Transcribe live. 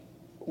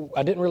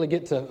I didn't really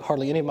get to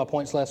hardly any of my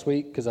points last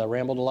week because I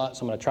rambled a lot,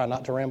 so I'm going to try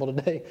not to ramble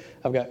today.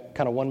 I've got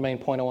kind of one main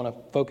point I want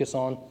to focus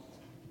on.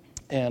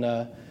 And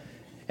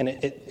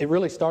it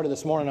really started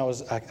this morning.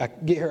 I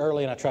get here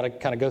early and I try to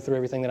kind of go through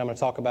everything that I'm going to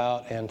talk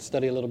about and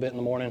study a little bit in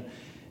the morning.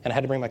 And I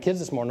had to bring my kids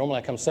this morning. Normally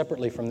I come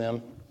separately from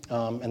them,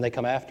 and they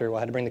come after. Well,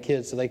 I had to bring the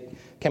kids. So they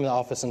came to the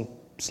office and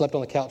slept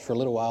on the couch for a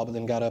little while, but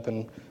then got up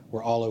and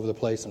were all over the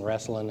place and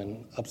wrestling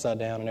and upside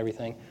down and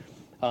everything.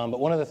 But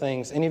one of the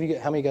things, how many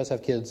of you guys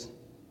have kids?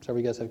 Several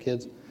of you guys have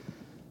kids?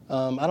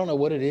 I don't know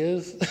what it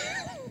is,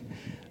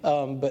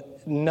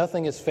 but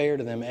nothing is fair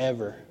to them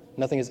ever.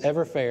 Nothing is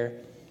ever fair.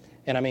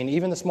 And I mean,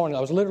 even this morning, I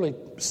was literally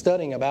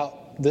studying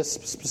about this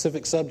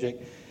specific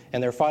subject,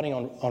 and they're fighting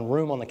on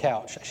room on the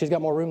couch. She's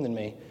got more room than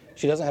me.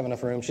 She doesn't have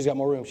enough room. She's got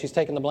more room. She's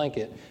taking the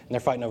blanket, and they're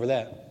fighting over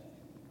that.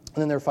 And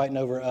then they're fighting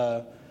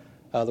over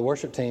the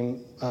worship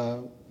team.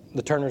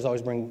 The Turners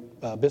always bring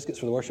biscuits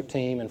for the worship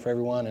team and for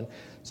everyone, and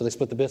so they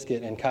split the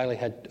biscuit, and Kylie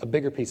had a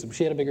bigger piece of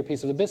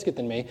the biscuit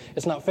than me.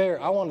 It's not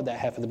fair. I wanted that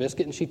half of the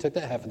biscuit, and she took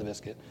that half of the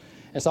biscuit.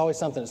 It's always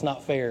something that's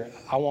not fair.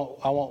 I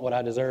want what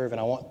I deserve,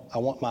 and I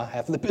want my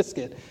half of the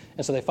biscuit.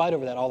 And so they fight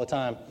over that all the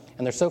time,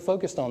 and they're so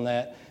focused on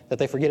that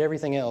they forget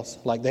everything else.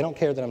 Like, they don't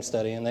care that I'm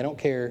studying. They don't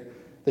care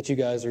that you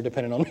guys are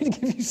dependent on me to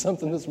give you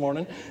something this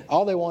morning.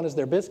 All they want is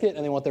their biscuit,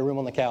 and they want their room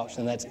on the couch,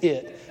 and that's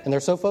it. And they're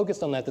so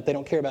focused on that they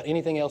don't care about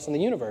anything else in the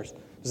universe.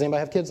 Does anybody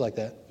have kids like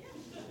that?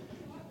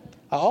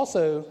 I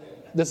also,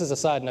 this is a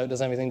side note,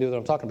 doesn't have anything to do with what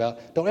I'm talking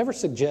about. Don't ever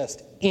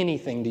suggest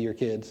anything to your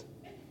kids.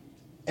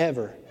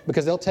 Ever.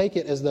 Because they'll take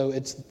it as though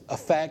it's a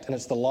fact and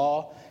it's the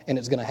law and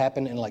it's going to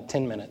happen in like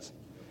 10 minutes.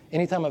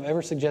 Anytime I've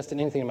ever suggested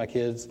anything to my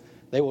kids,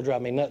 they will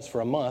drive me nuts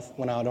for a month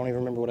when I don't even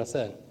remember what I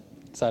said.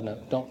 Side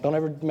note, don't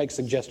ever make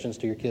suggestions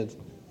to your kids.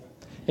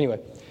 Anyway,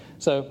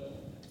 so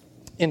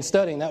in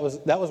studying, that was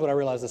what I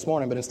realized this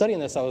morning. But in studying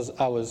this, I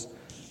was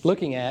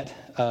looking at,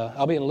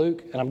 I'll be in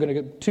Luke, and I'm going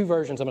to go 2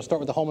 versions. I'm going to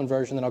start with the Holman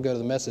version, then I'll go to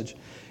the Message.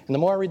 And the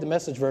more I read the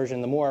Message version,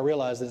 the more I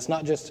realize that it's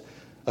not just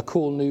a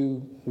cool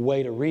new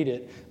way to read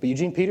it, but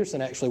Eugene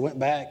Peterson actually went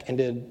back and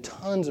did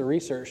tons of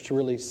research to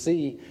really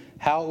see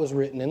how it was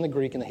written in the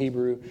Greek and the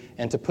Hebrew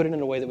and to put it in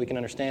a way that we can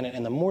understand it.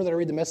 And the more that I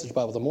read the Message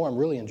Bible, the more I'm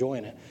really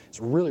enjoying it.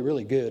 It's really,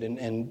 really good.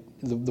 And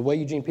the way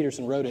Eugene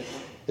Peterson wrote it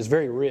is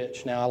very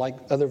rich. Now, I like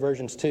other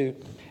versions too.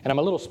 And I'm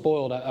a little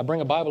spoiled. I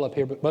bring a Bible up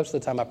here, but most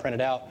of the time I print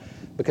it out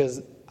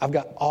because I've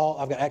got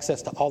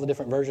access to all the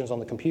different versions on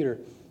the computer.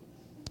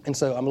 And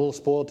so I'm a little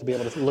spoiled to be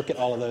able to look at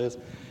all of those.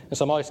 And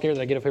so I'm always scared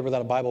that I get up here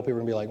without a Bible, people are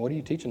going to be like, what are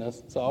you teaching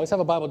us? So I always have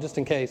a Bible just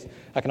in case.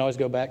 I can always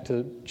go back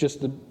to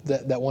just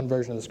that one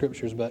version of the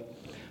Scriptures. But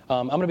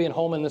I'm going to be in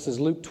Holman. This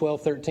is Luke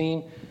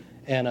 12:13.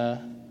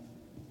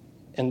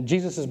 And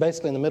Jesus is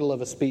basically in the middle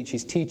of a speech.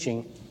 He's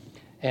teaching.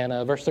 And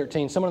verse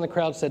 13, someone in the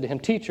crowd said to him,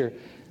 Teacher,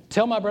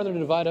 tell my brother to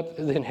divide up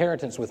the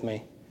inheritance with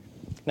me.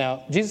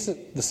 Now, Jesus,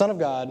 the Son of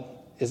God,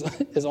 is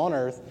on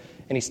earth,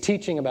 and he's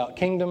teaching about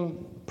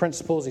kingdom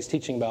principles. He's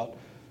teaching about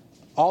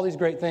all these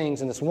great things,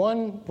 and this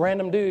one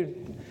random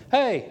dude,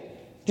 hey,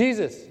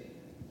 Jesus,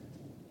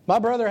 my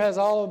brother has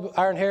all of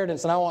our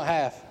inheritance and I want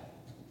half.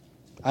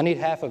 I need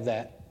half of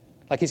that.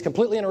 Like, he's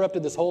completely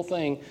interrupted this whole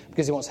thing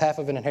because he wants half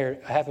of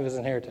his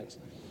inheritance.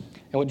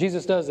 And what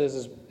Jesus does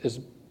is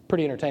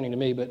pretty entertaining to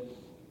me, but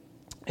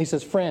he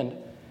says, friend,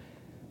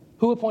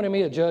 who appointed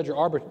me a judge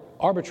or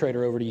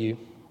arbitrator over to you?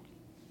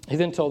 He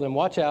then told them,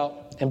 watch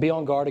out and be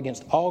on guard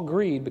against all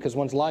greed, because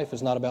one's life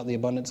is not about the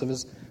abundance of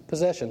his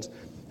possessions.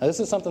 Now, this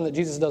is something that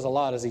Jesus does a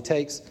lot, is he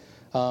takes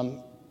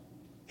something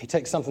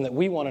that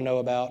we want to know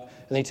about,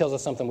 and he tells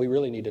us something we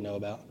really need to know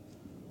about.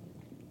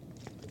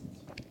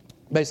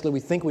 Basically, we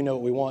think we know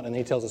what we want, and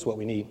he tells us what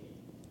we need.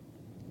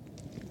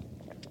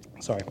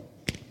 Sorry.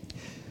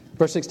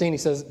 Verse 16, he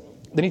says,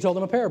 then he told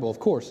them a parable, of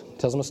course. He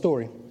tells them a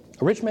story.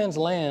 A rich man's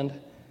land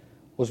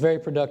was very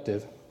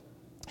productive.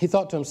 He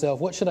thought to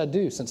himself, what should I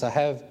do since I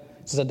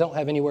don't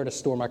have anywhere to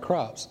store my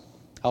crops?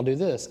 I'll do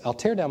this. I'll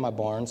tear down my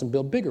barns and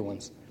build bigger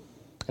ones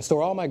and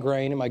store all my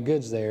grain and my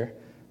goods there.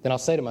 Then I'll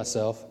say to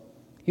myself,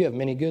 you have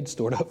many goods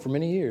stored up for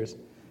many years.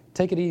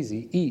 Take it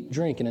easy, eat,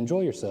 drink, and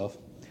enjoy yourself.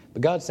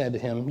 But God said to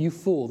him, you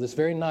fool, this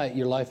very night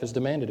your life is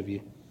demanded of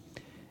you.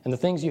 And the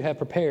things you have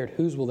prepared,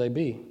 whose will they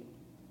be?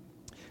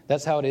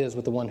 That's how it is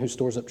with the one who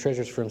stores up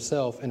treasures for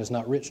himself and is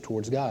not rich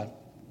towards God.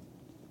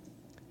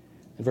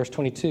 In verse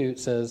 22 it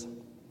says,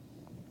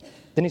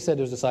 then he said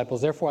to his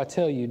disciples, therefore I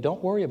tell you,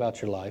 don't worry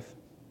about your life,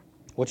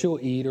 what you will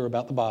eat, or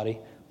about the body,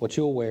 what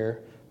you will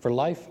wear. For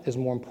life is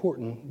more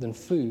important than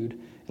food,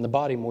 and the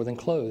body more than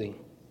clothing.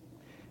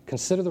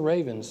 Consider the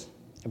ravens,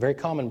 a very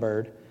common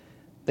bird.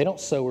 They don't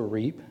sow or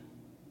reap.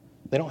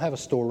 They don't have a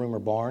storeroom or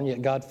barn,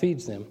 yet God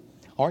feeds them.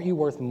 Aren't you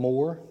worth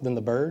more than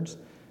the birds?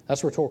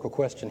 That's a rhetorical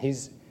question.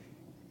 He's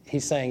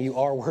saying you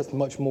are worth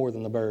much more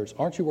than the birds.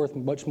 Aren't you worth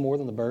much more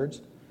than the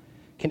birds?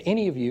 Can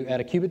any of you add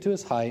a cubit to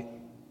his height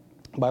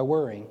by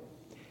worrying?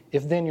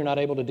 If then you're not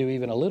able to do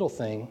even a little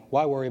thing,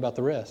 why worry about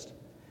the rest?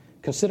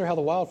 Consider how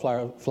the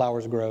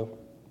wildflowers grow.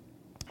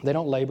 They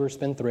don't labor,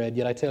 spin thread,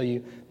 yet I tell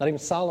you, not even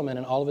Solomon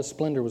in all of his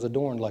splendor was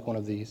adorned like one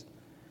of these.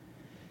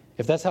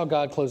 If that's how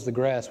God clothes the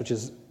grass, which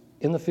is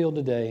in the field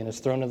today and is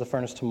thrown into the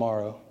furnace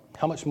tomorrow,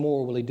 how much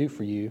more will he do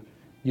for you,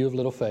 you of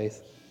little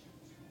faith?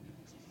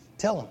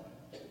 Tell him.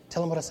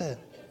 Tell him what I said.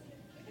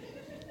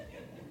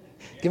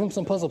 Give him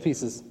some puzzle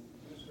pieces.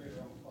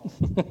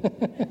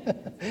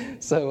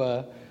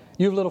 So,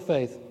 you of little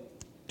faith.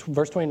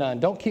 Verse 29,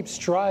 don't keep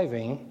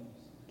striving.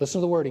 Listen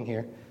to the wording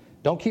here.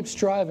 Don't keep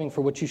striving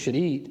for what you should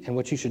eat and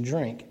what you should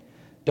drink.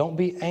 Don't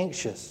be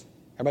anxious.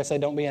 Everybody say,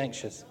 don't be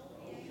anxious.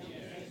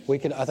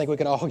 I think we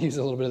could all use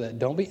a little bit of that.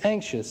 Don't be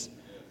anxious,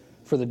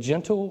 for the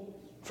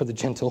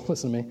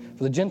listen to me,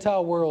 for the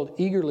Gentile world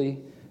eagerly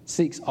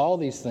seeks all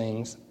these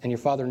things, and your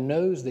Father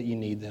knows that you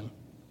need them.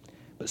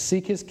 But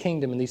seek His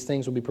kingdom, and these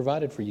things will be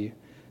provided for you.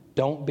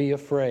 Don't be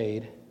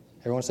afraid.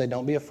 Everyone say,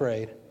 don't be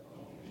afraid.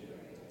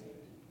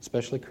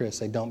 Especially Chris.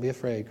 Say, don't be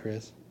afraid,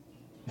 Chris.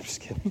 I'm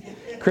just kidding.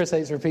 Chris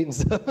hates repeating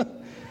stuff.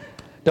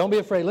 Don't be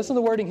afraid. Listen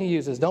to the wording he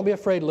uses. Don't be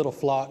afraid, little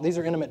flock. These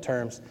are intimate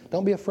terms.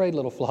 Don't be afraid,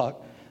 little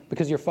flock,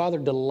 because your Father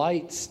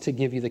delights to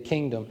give you the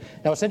kingdom.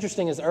 Now, what's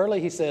interesting is early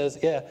he says,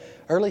 oh,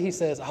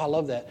 I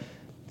love that.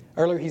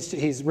 Earlier,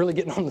 he's really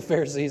getting on the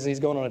Pharisees. He's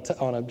going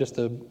on just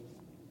a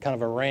kind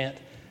of a rant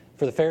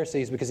for the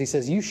Pharisees, because he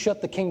says, you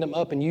shut the kingdom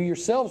up and you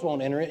yourselves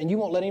won't enter it, and you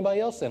won't let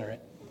anybody else enter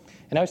it.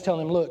 And I was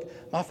telling him, look,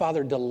 my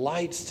Father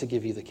delights to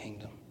give you the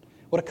kingdom.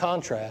 What a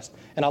contrast.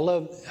 And I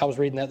was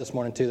reading that this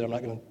morning too, that I'm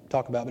not going to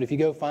talk about, but if you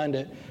go find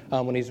it,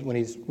 when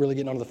he's really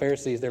getting on to the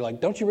Pharisees, they're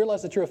like, don't you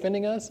realize that you're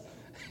offending us?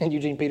 In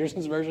Eugene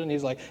Peterson's version,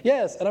 he's like,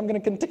 yes, and I'm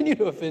going to continue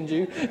to offend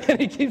you. And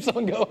he keeps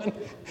on going.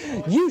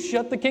 You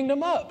shut the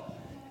kingdom up,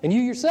 and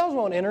you yourselves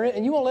won't enter it,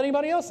 and you won't let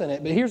anybody else in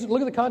it. But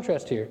look at the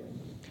contrast here.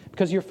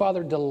 Because your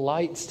Father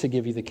delights to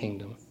give you the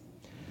kingdom.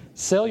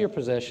 Sell your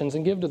possessions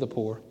and give to the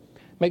poor.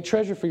 Make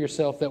treasure for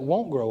yourself that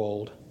won't grow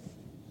old.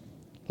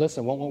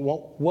 Listen, what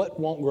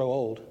won't grow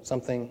old?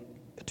 Something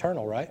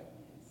eternal, right?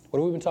 What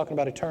have we been talking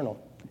about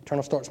eternal?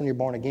 Eternal starts when you're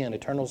born again.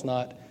 Eternal's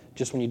not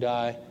just when you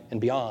die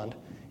and beyond.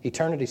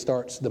 Eternity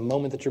starts the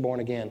moment that you're born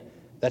again.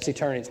 That's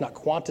eternity. It's not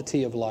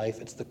quantity of life.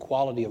 It's the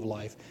quality of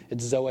life.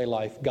 It's Zoe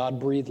life,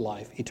 God-breathed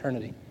life,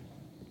 eternity.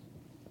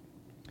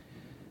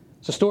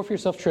 So store for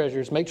yourself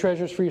treasures. Make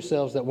treasures for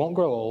yourselves that won't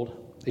grow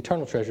old.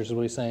 Eternal treasures is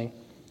what he's saying.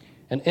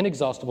 An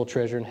inexhaustible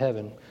treasure in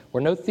heaven,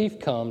 where no thief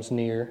comes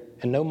near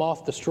and no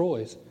moth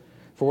destroys.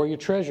 For where your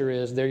treasure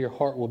is, there your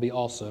heart will be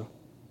also.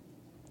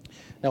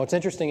 Now, what's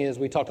interesting is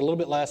we talked a little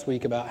bit last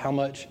week about how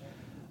much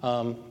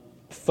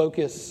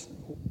focus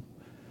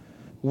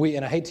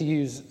and I hate to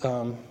use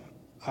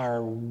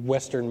our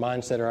Western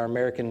mindset or our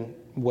American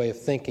way of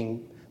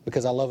thinking,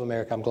 because I love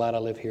America. I'm glad I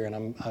live here,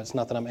 and it's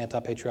not that I'm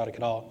anti-patriotic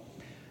at all.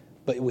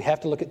 But we have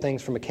to look at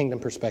things from a kingdom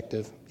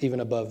perspective, even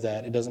above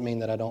that. It doesn't mean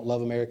that I don't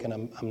love America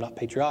and I'm not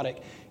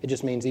patriotic. It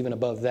just means even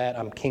above that,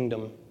 I'm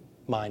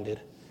kingdom-minded,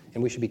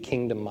 and we should be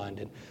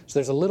kingdom-minded. So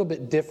there's a little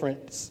bit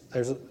difference.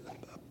 There's a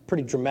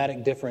pretty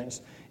dramatic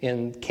difference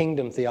in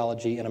kingdom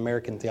theology and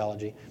American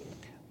theology.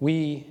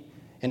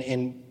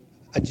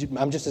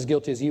 I'm just as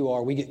guilty as you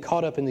are. We get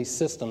caught up in these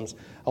systems.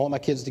 I want my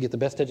kids to get the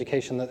best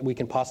education that we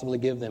can possibly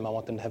give them. I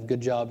want them to have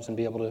good jobs and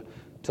be able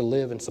to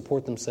live and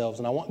support themselves.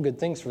 And I want good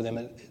things for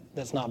them.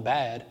 That's not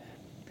bad.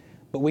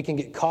 But we can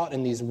get caught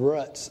in these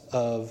ruts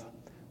of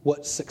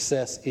what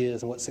success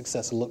is and what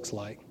success looks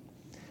like.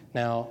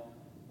 Now,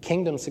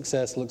 kingdom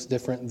success looks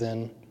different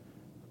than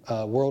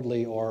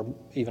worldly or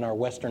even our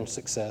Western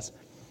success.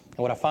 And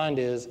what I find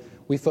is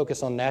we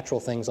focus on natural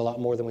things a lot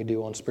more than we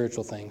do on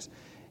spiritual things.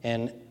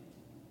 And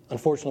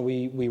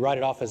unfortunately, we write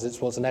it off as it's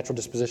a natural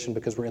disposition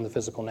because we're in the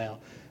physical now.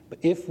 But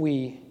if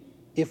we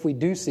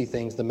do see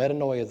things, the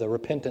metanoia, the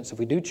repentance, if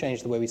we do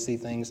change the way we see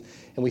things,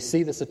 and we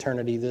see this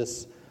eternity,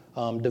 this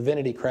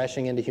divinity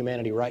crashing into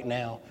humanity right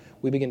now,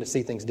 we begin to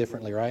see things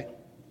differently, right?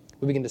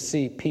 We begin to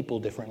see people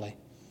differently.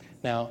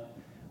 Now,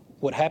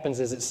 what happens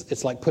is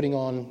it's like putting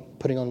on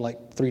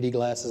like 3D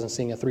glasses and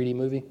seeing a 3D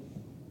movie.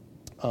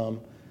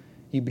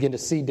 You begin to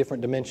see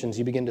different dimensions.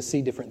 You begin to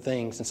see different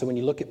things. And so when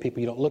you look at people,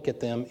 you don't look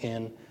at them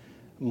in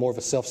more of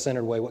a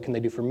self-centered way. What can they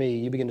do for me?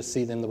 You begin to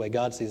see them the way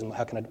God sees them.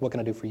 What can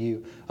I do for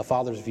you? A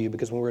father's view.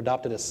 Because when we're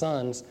adopted as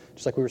sons,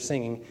 just like we were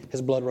singing,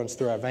 His blood runs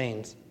through our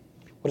veins.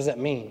 What does that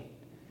mean?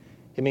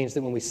 It means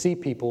that when we see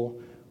people,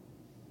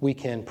 we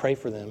can pray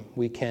for them.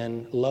 We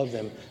can love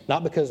them.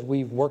 Not because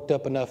we've worked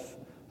up enough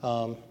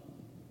of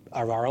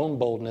our own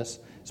boldness.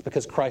 It's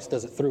because Christ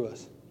does it through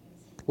us.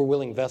 We're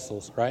willing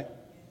vessels, right?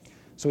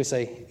 So we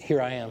say,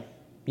 here I am.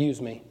 Use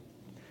me.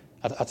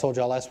 I told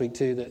y'all last week,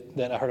 too,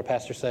 that I heard a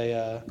pastor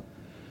say,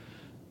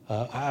 he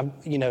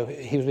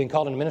was being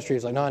called into ministry.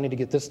 He's like, no, I need to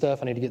get this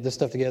stuff. I need to get this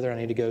stuff together. I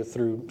need to go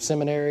through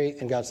seminary.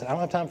 And God said, I don't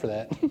have time for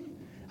that.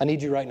 I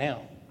need you right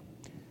now.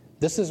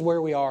 This is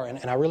where we are.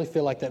 And I really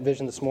feel like that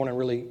vision this morning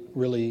really,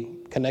 really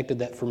connected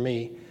that for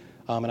me.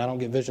 And I don't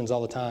get visions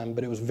all the time,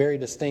 but it was very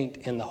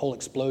distinct in the whole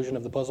explosion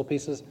of the puzzle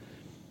pieces.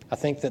 I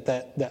think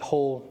that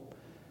whole,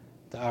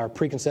 our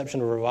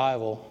preconception of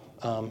revival,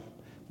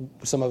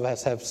 some of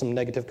us have some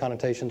negative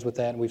connotations with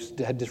that, and we've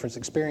had different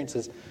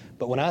experiences.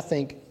 But when I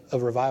think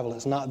of revival,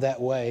 it's not that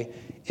way.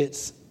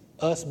 It's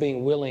us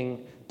being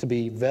willing to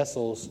be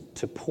vessels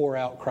to pour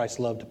out Christ's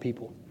love to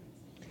people.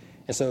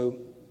 And so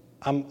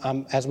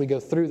as we go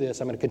through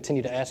this, I'm going to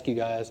continue to ask you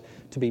guys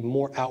to be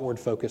more outward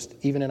focused,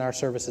 even in our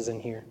services in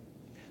here.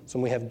 So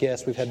when we have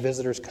guests, we've had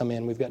visitors come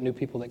in, we've got new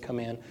people that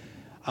come in.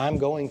 I'm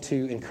going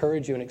to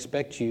encourage you and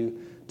expect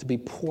you to be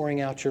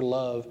pouring out your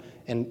love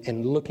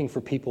and looking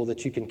for people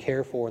that you can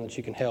care for and that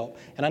you can help.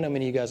 And I know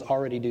many of you guys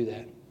already do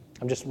that.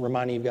 I'm just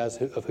reminding you guys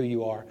of who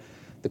you are.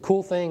 The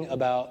cool thing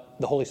about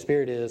the Holy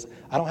Spirit is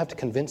I don't have to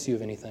convince you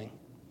of anything.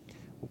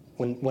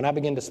 When I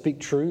begin to speak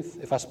truth,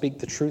 if I speak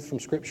the truth from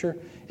Scripture,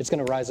 it's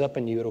going to rise up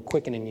in you. It'll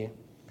quicken in you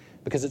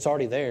because it's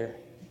already there.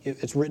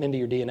 It's written into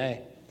your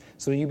DNA.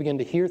 So you begin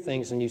to hear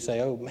things and you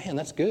say, oh, man,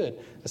 that's good.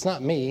 It's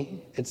not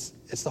me. It's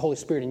the Holy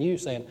Spirit in you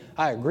saying,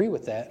 I agree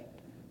with that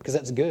because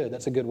that's good.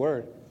 That's a good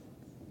word.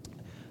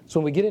 So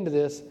when we get into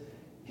this,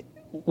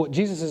 what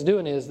Jesus is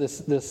doing is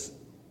this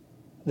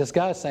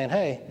guy is saying,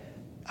 hey,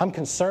 I'm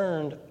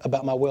concerned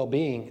about my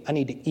well-being. I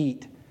need to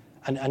eat.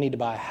 I need to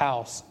buy a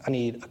house. I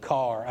need a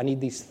car. I need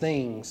these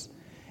things.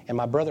 And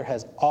my brother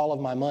has all of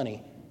my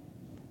money.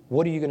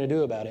 What are you going to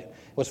do about it?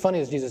 What's funny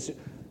is Jesus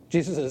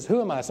says,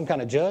 who am I, some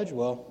kind of judge?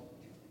 Well,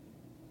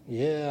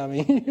 yeah, I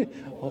mean,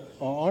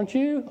 aren't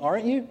you?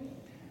 Aren't you?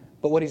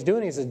 But what he's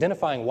doing is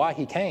identifying why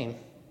he came.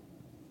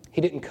 He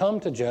didn't come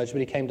to judge,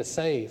 but he came to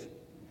save.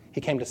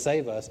 He came to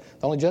save us.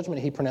 The only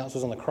judgment he pronounced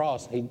was on the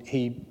cross.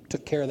 He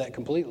took care of that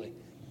completely.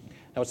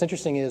 Now, what's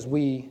interesting is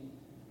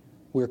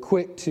we're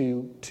quick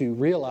to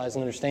realize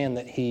and understand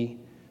that he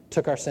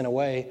took our sin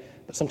away,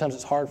 but sometimes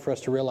it's hard for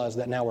us to realize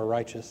that now we're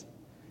righteous.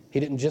 He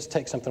didn't just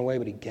take something away,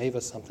 but he gave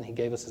us something. He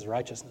gave us his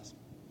righteousness.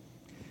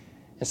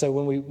 And so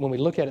when we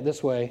look at it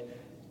this way,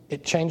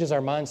 it changes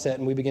our mindset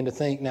and we begin to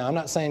think, now I'm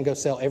not saying go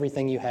sell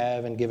everything you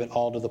have and give it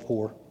all to the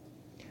poor.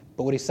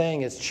 But what he's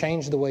saying is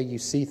change the way you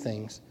see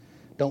things.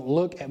 Don't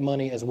look at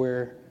money as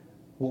where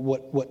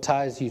what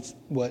ties you,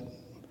 what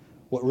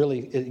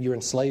really you're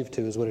enslaved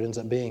to is what it ends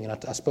up being.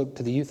 And I spoke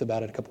to the youth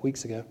about it a couple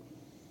weeks ago.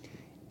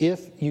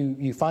 If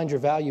you find your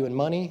value in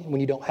money, when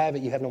you don't have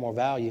it, you have no more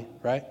value,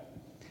 right?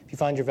 If you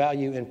find your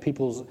value in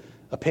people's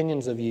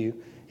opinions of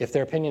you, if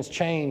their opinions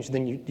change,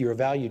 then your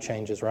value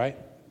changes, right?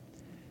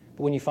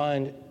 But when you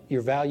find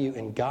your value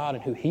in God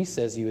and who he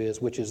says you is,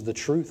 which is the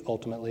truth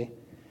ultimately,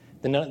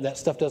 then none of that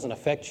stuff doesn't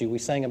affect you. We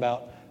sang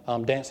about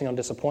dancing on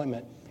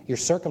disappointment. Your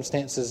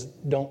circumstances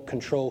don't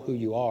control who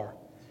you are.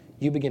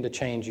 You begin to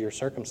change your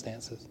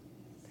circumstances.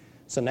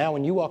 So now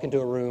when you walk into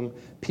a room,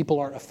 people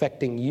aren't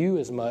affecting you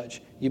as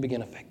much. You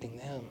begin affecting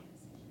them.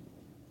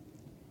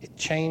 It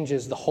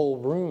changes the whole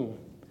room.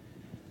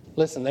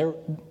 Listen,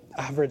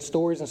 I've read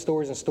stories and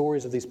stories and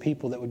stories of these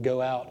people that would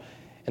go out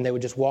and they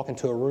would just walk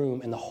into a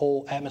room and the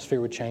whole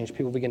atmosphere would change.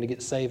 People begin to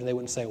get saved and they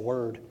wouldn't say a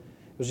word.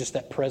 It was just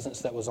that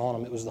presence that was on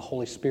them. It was the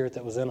Holy Spirit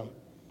that was in them.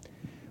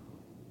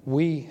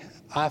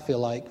 I feel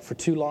like, for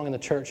too long in the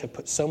church have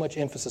put so much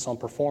emphasis on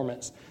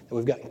performance that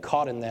we've gotten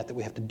caught in that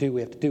we have to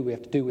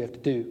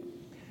do.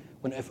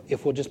 When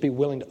if we'll just be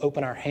willing to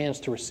open our hands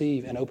to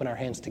receive and open our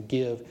hands to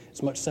give,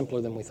 it's much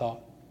simpler than we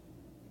thought.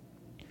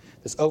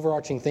 This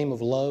overarching theme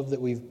of love that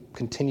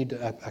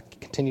I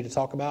continue to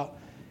talk about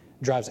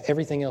drives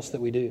everything else that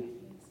we do.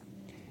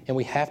 And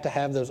we have to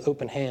have those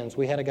open hands.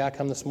 We had a guy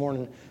come this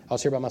morning. I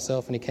was here by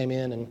myself, and he came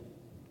in and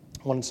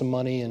wanted some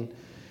money,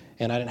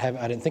 and I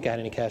didn't think I had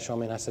any cash on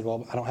me. And I said,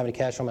 well, I don't have any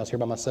cash on me. I was here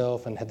by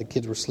myself, and the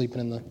kids were sleeping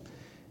in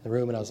the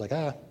room, and I was like,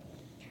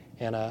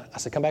 And I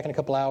said, come back in a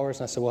couple hours.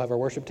 And I said, we'll have our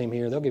worship team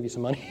here. They'll give you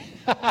some money.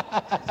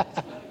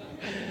 I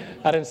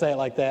didn't say it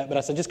like that, but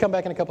I said, just come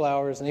back in a couple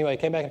hours. And anyway, I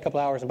came back in a couple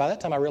hours, and by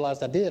that time I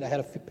realized I did.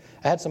 I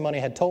had some money.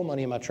 I had toll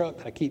money in my truck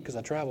that I keep because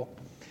I travel.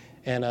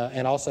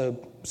 And also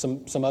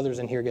some others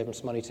in here gave him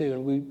some money too.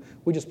 And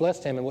we just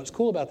blessed him. And what's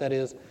cool about that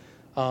is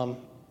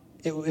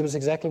it was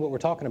exactly what we're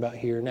talking about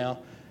here. Now,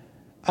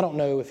 I don't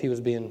know if he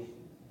was being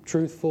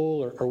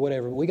truthful or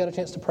whatever, but we got a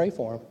chance to pray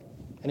for him.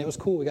 And it was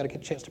cool. We got a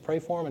chance to pray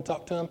for him and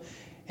talk to him.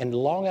 And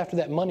long after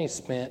that money's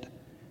spent,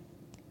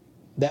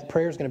 that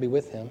prayer is going to be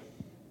with him.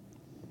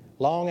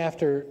 Long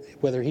after,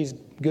 whether he's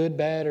good,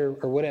 bad,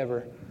 or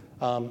whatever,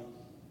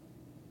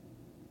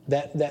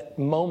 that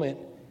moment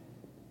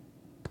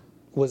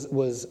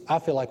was I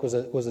feel like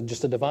was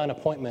just a divine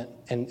appointment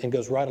and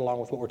goes right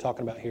along with what we're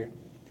talking about here.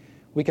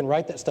 We can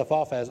write that stuff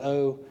off as,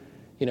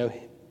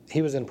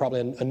 he was in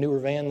probably a newer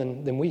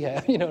van than we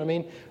have, you know what I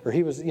mean? Or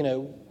he was,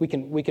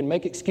 we can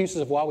make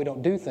excuses of why we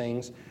don't do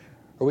things,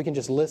 or we can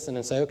just listen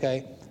and say,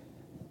 okay,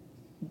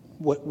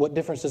 what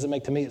difference does it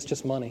make to me? It's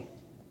just money.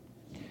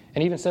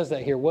 And he even says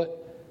that here. We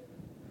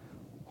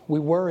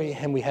worry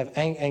and we have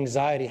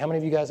anxiety. How many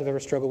of you guys have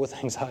ever struggled with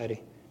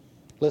anxiety?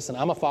 Listen,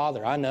 I'm a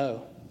father. I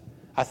know.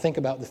 I think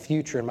about the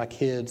future and my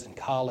kids and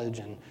college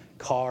and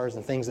cars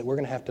and things that we're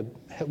going to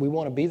we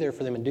want to be there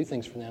for them and do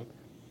things for them.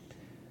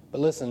 But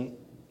listen,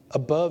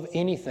 above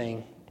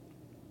anything,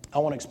 I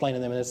want to explain to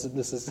them, and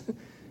this is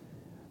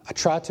I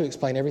try to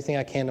explain everything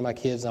I can to my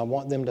kids, and I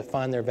want them to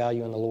find their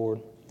value in the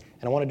Lord.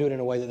 And I want to do it in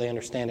a way that they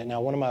understand it.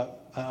 Now, I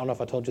don't know if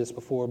I told you this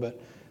before,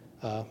 but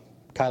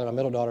Kylie, my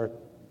middle daughter,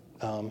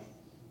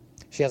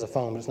 she has a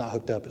phone, but it's not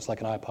hooked up. It's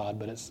like an iPod,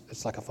 but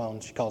it's like a phone.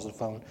 She calls it a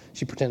phone.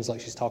 She pretends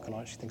like she's talking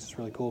on it. She thinks it's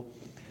really cool.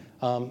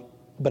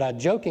 But I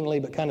jokingly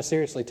but kind of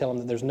seriously tell them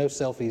that there's no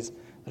selfies,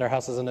 that our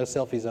house is a no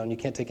selfie zone. You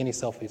can't take any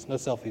selfies, no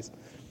selfies.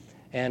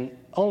 And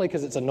only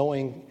because it's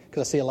annoying,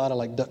 because I see a lot of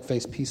like duck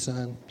face peace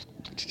sign.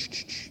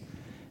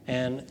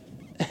 And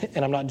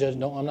I'm not judging.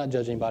 No, I'm not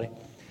judging anybody.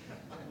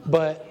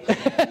 But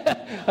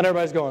and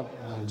everybody's going,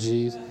 oh,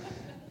 geez.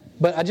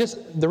 But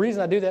the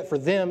reason I do that for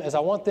them is I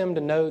want them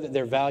to know that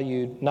they're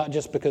valued, not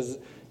just because,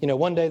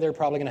 one day they're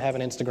probably going to have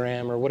an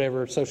Instagram or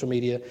whatever, social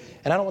media.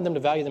 And I don't want them to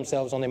value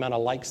themselves on the amount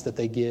of likes that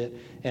they get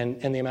and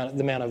the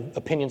amount of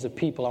opinions of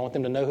people. I want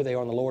them to know who they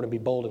are in the Lord and be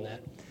bold in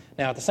that.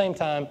 Now, at the same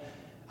time,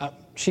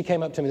 she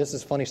came up to me. This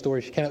is a funny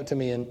story. She came up to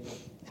me and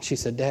she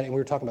said, Daddy, and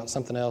we were talking about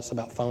something else,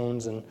 about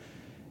phones. And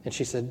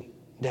she said,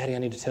 Daddy, I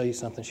need to tell you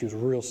something. She was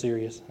real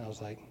serious. And I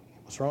was like,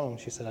 what's wrong?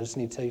 She said, I just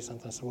need to tell you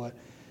something. I said, what?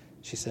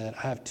 She said,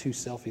 I have 2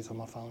 selfies on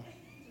my phone.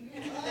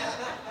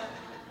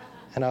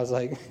 And I was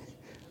like,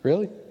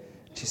 really?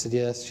 She said,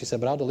 yes. She said,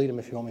 but I'll delete them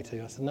if you want me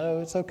to. I said, no,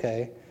 it's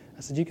okay.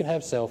 I said, you can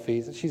have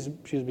selfies. She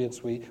was being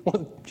sweet.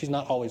 Well, she's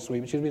not always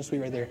sweet, but she was being sweet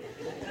right there.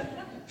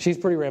 She's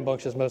pretty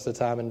rambunctious most of the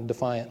time and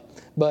defiant.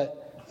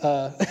 But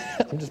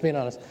I'm just being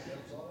honest.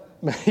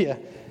 Yeah.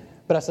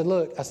 But I said,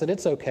 look,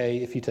 it's okay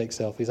if you take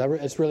selfies.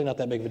 It's really not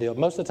that big of a deal.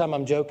 Most of the time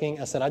I'm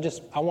joking. I said,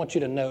 I want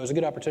you to know. It was a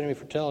good opportunity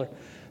for Taylor.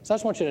 So I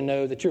just want you to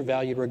know that you're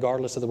valued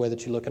regardless of the way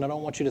that you look. And I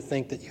don't want you to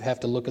think that you have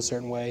to look a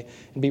certain way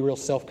and be real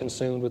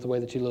self-consumed with the way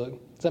that you look.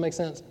 Does that make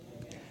sense?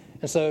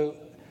 And so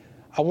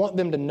I want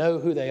them to know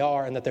who they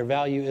are and that their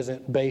value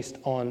isn't based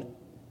on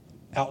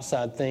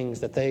outside things,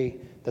 that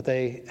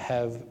they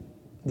have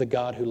the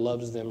God who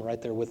loves them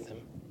right there with them.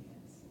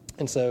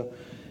 And so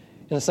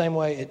in the same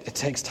way, it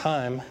takes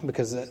time,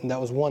 because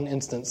that was one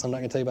instance. I'm not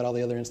going to tell you about all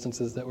the other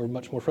instances that were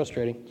much more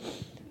frustrating.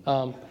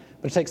 But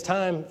it takes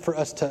time for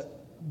us to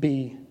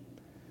be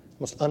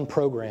almost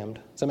unprogrammed.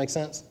 Does that make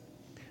sense?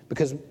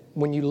 Because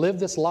when you live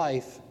this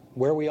life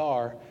where we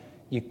are,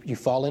 you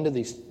fall into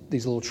these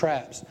little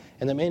traps.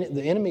 And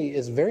the enemy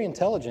is very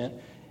intelligent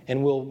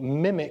and will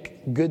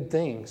mimic good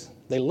things.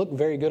 They look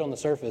very good on the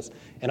surface.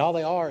 And all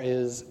they are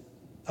is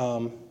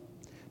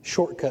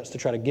shortcuts to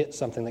try to get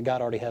something that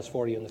God already has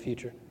for you in the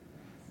future.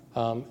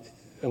 And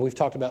we've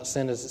talked about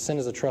sin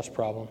is a trust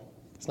problem.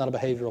 It's not a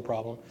behavioral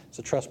problem. It's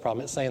a trust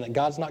problem. It's saying that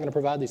God's not going to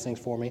provide these things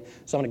for me,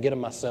 so I'm going to get them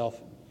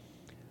myself.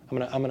 I'm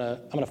going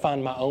to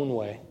find my own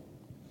way.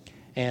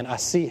 And I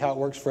see how it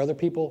works for other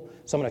people,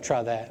 so I'm going to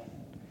try that.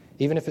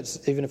 Even if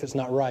it's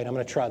not right, I'm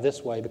going to try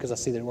this way because I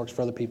see that it works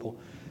for other people.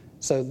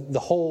 So the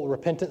whole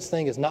repentance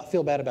thing is not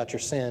feel bad about your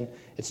sin.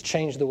 It's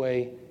change the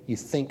way you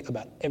think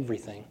about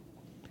everything.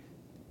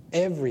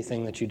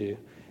 Everything that you do.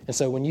 And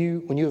so when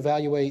you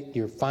evaluate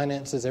your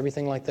finances,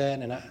 everything like that,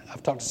 and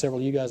I've talked to several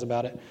of you guys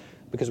about it,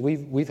 because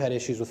we've had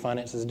issues with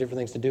finances and different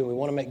things to do. We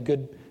want to make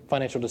good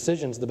financial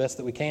decisions the best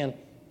that we can,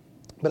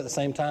 but at the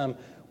same time,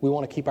 we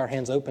want to keep our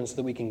hands open so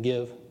that we can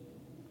give.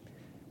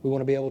 We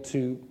want to be able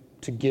to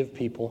give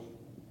people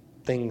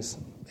things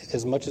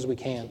as much as we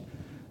can,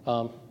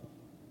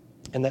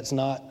 and that's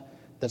not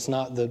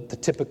the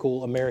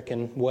typical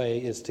American way,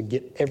 is to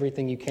get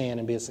everything you can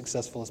and be as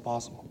successful as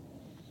possible.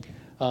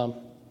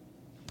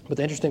 But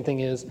the interesting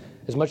thing is,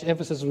 as much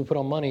emphasis as we put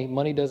on money,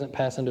 money doesn't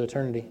pass into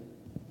eternity.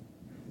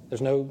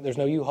 There's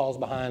no U-Hauls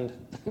behind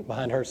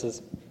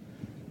hearses.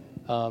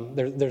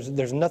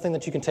 There's nothing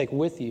that you can take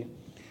with you.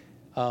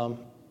 And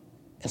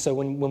so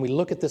when we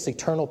look at this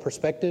eternal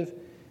perspective,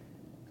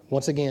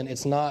 once again,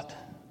 it's not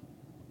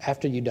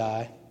after you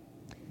die.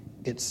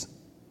 It's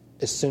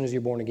as soon as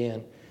you're born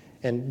again.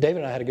 And David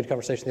and I had a good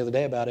conversation the other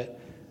day about it,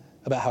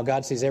 about how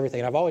God sees everything.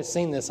 And I've always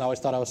seen this, and I always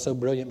thought I was so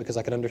brilliant because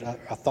I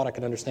thought I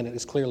could understand it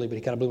as clearly, but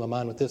he kind of blew my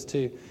mind with this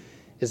too,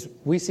 is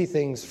we see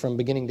things from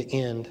beginning to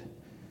end,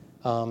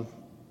 and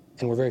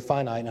we're very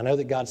finite. And I know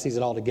that God sees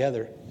it all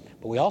together,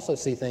 but we also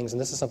see things,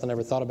 and this is something I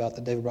never thought about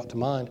that David brought to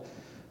mind,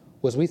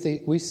 was we see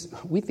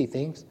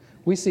things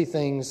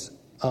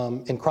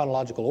in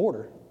chronological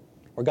order,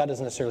 where God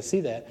doesn't necessarily see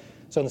that.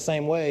 So in the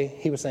same way,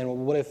 he was saying, well,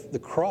 what if the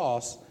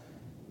cross,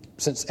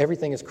 since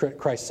everything is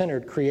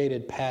Christ-centered,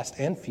 created past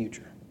and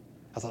future?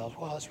 I thought,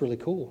 wow, that's really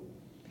cool.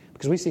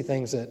 Because we see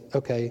things that,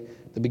 okay,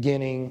 the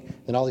beginning,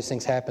 then all these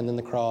things happen, then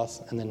the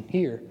cross, and then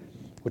here,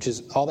 which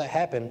is all that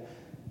happened.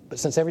 But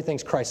since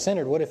everything's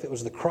Christ-centered, what if it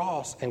was the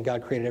cross and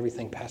God created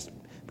everything past?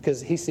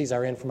 Because he sees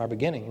our end from our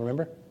beginning,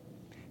 remember?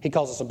 He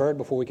calls us a bird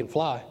before we can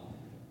fly,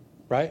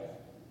 right?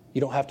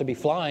 You don't have to be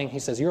flying. He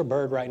says, you're a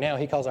bird right now.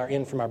 He calls our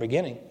end from our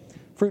beginning.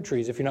 Fruit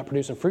trees, if you're not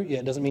producing fruit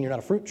yet, doesn't mean you're not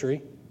a fruit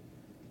tree.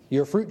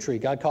 You're a fruit tree.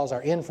 God calls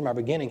our end from our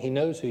beginning. He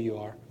knows who you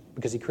are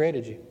because he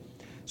created you.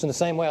 So in the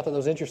same way, I thought that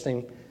was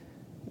interesting.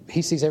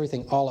 He sees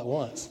everything all at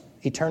once.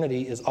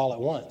 Eternity is all at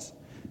once.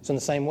 So in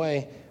the same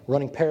way,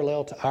 running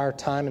parallel to our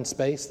time and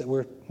space that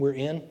we're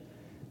in,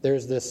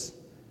 there's this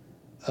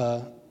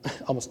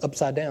almost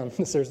upside down.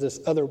 There's this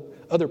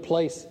other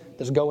place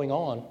that's going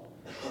on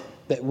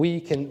that we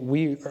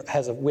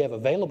have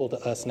available to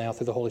us now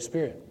through the Holy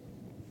Spirit.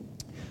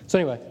 So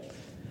anyway,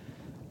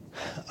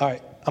 all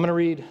right, I'm going to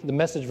read the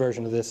Message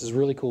version of this. It's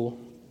really cool.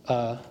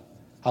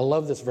 I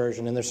love this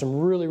version, and there's some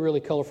really, really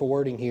colorful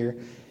wording here.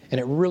 And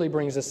it really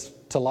brings this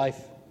to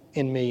life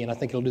in me, and I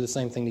think it'll do the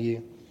same thing to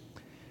you.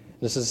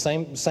 This is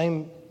the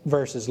same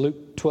verses.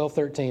 Luke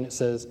 12:13, it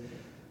says,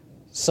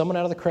 someone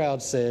out of the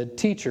crowd said,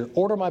 "Teacher,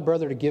 order my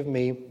brother to give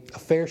me a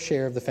fair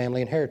share of the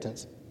family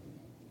inheritance."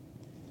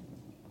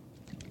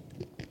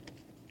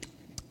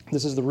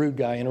 This is the rude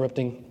guy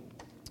interrupting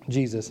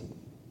Jesus.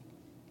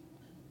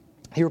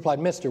 He replied,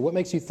 "Mister, what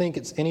makes you think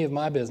it's any of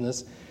my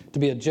business to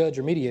be a judge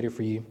or mediator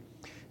for you?"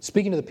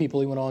 Speaking to the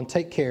people, he went on,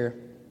 "Take care.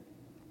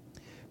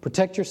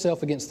 Protect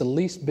yourself against the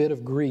least bit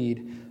of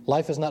greed.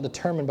 Life is not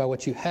determined by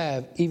what you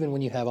have, even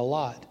when you have a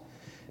lot."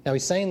 Now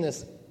he's saying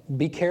this,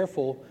 be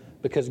careful,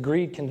 because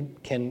greed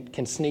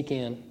can sneak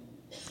in.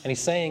 And he's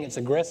saying it's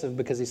aggressive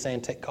because he's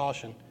saying take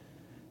caution.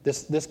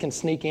 This can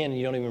sneak in and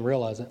you don't even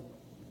realize it.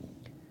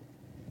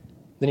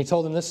 Then he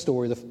told them this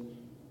story.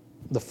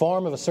 The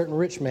farm of a certain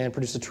rich man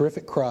produced a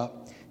terrific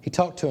crop. He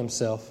talked to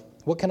himself,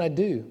 "What can I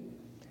do?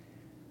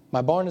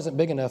 My barn isn't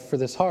big enough for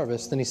this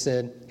harvest." Then he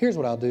said, "Here's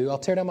what I'll do. I'll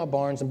tear down my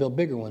barns and build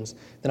bigger ones.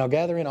 Then I'll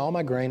gather in all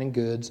my grain and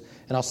goods,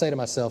 and I'll say to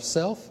myself,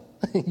 'Self,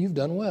 you've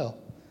done well.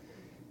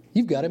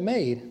 You've got it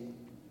made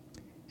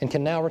and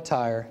can now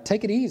retire.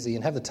 Take it easy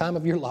and have the time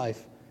of your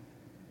life.'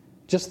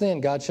 Just then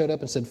God showed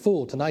up and said,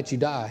 'Fool, tonight you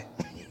die.'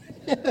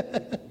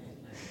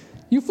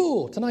 You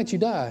fool, tonight you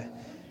die.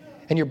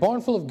 And your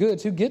barn full of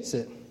goods, who gets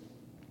it?"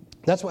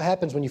 That's what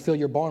happens when you fill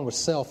your barn with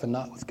self and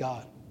not with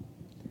God.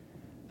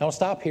 Now I'll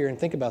stop here and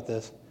think about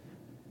this.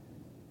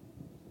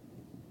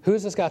 Who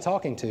is this guy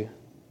talking to?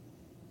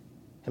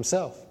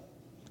 Himself.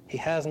 He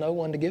has no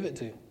one to give it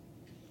to.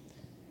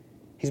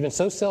 He's been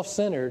so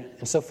self-centered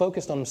and so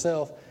focused on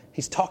himself,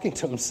 he's talking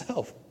to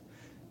himself.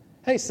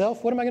 "Hey,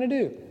 self, what am I going to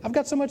do? I've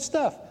got so much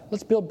stuff.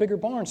 Let's build bigger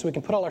barns so we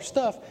can put all our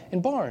stuff in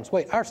barns."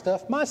 Wait, our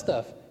stuff? My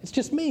stuff. It's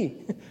just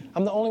me.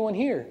 I'm the only one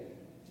here.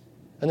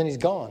 And then he's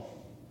gone.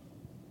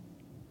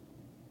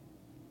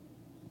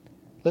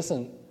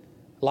 Listen,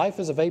 life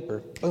is a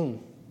vapor.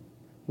 Boom.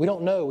 We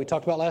don't know. We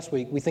talked about last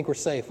week. We think we're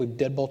safe. We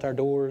deadbolt our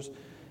doors,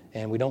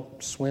 and we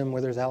don't swim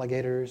where there's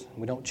alligators,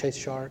 and we don't chase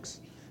sharks.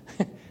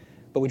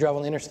 But we drive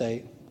on the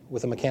interstate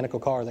with a mechanical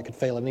car that could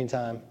fail at any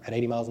time at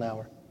 80 miles an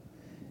hour.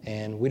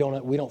 And we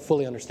don't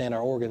fully understand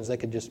our organs. They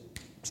could just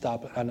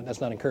stop. That's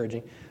not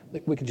encouraging.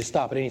 We could just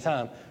stop at any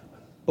time.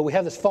 But we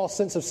have this false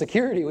sense of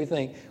security. We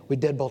think we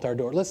deadbolt our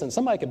door. Listen,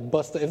 somebody could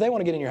bust. If they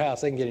want to get in your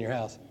house, they can get in your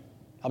house.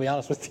 I'll be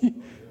honest with you.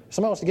 If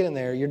somebody wants to get in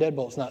there, your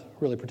deadbolt's not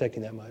really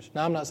protecting that much.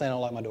 Now, I'm not saying I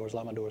don't lock my doors.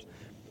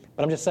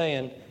 But I'm just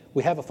saying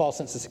we have a false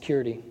sense of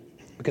security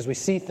because we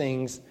see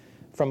things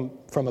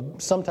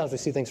sometimes we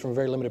see things from a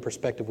very limited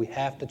perspective. We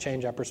have to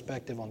change our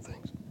perspective on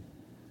things.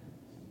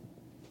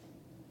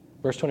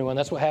 Verse 21,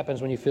 that's what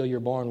happens when you fill your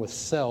barn with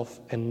self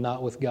and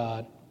not with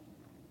God.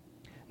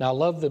 Now, I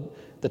love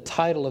the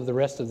title of the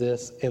rest of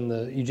this in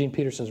the Eugene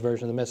Peterson's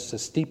version of the message. It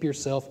says, "Steep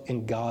yourself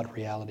in God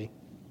reality."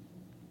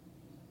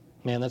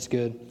 Man, that's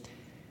good.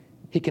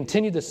 He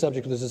continued this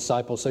subject with his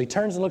disciples. So he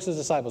turns and looks at his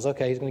disciples.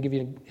 Okay, he's going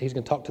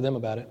to talk to them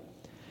about it.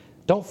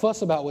 "Don't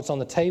fuss about what's on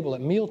the table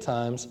at meal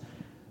times,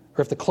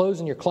 or if the clothes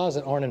in your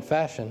closet aren't in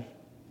fashion.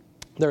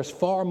 There's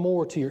far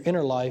more to your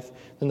inner life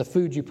than the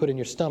food you put in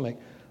your stomach,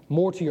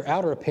 more to your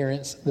outer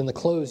appearance than the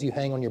clothes you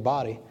hang on your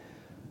body.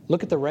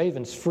 Look at the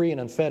ravens, free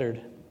and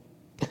unfettered."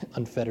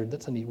 Unfettered,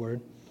 that's a neat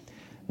word.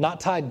 "Not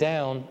tied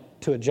down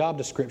to a job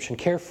description,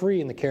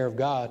 carefree in the care of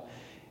God,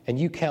 and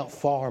you count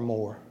far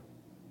more.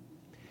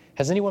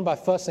 Has anyone by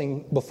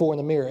fussing before in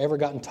the mirror ever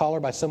gotten taller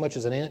by so much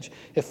as an inch?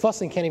 If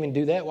fussing can't even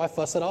do that, why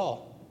fuss at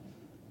all?"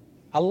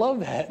 I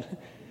love that.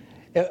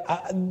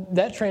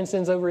 That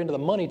transcends over into the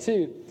money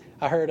too.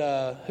 I heard,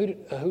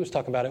 who was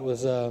talking about it? It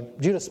was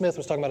Judah Smith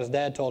was talking about his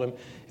dad told him,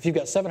 if you've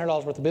got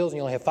 $700 worth of bills and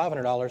you only have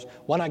 $500,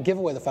 why not give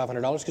away the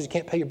 $500 because you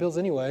can't pay your bills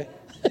anyway?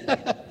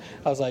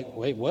 I was like,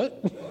 wait,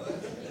 what?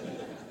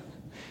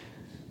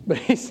 But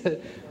he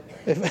said,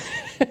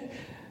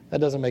 that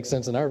doesn't make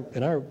sense in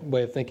our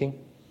way of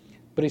thinking.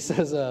 But he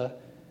says,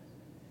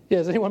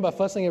 has anyone by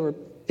fussing ever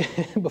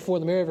before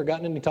the mirror ever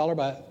gotten any taller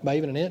by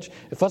even an inch?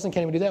 If fussing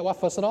can't even do that, why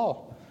fuss at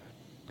all?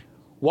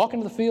 Walk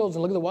into the fields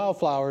and look at the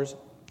wildflowers.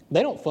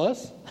 They don't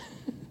fuss.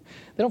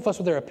 They don't fuss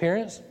with their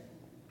appearance.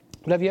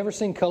 But have you ever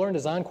seen color and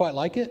design quite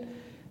like it?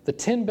 The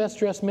 10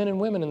 best-dressed men and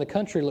women in the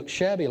country look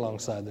shabby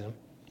alongside them.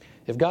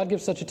 If God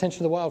gives such attention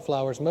to the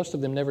wildflowers, most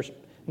of them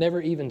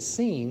never even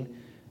seen,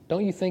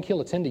 don't you think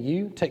He'll attend to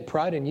you, take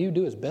pride in you,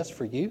 do His best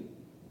for you?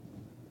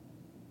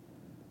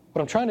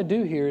 What I'm trying to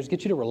do here is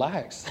get you to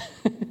relax.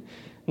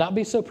 Not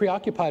be so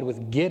preoccupied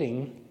with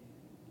getting,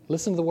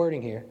 listen to the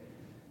wording here,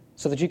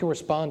 so that you can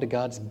respond to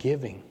God's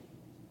giving.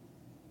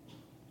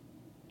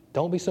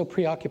 Don't be so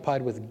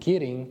preoccupied with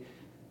getting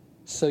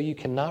so you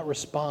cannot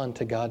respond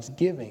to God's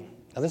giving.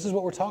 Now, this is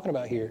what we're talking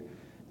about here.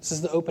 This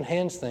is the open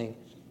hands thing.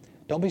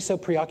 Don't be so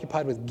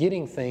preoccupied with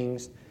getting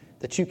things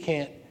that you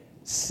can't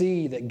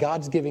see that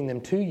God's giving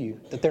them to you,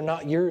 that they're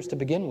not yours to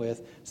begin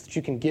with, so that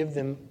you can give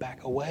them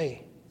back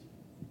away.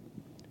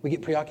 We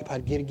get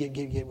preoccupied, get.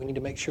 We need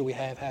to make sure we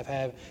have,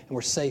 and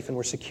we're safe and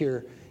we're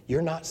secure.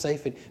 You're not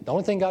safe. The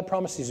only thing God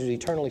promises is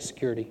eternal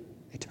security.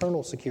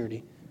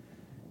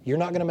 You're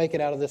not going to make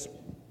it out of this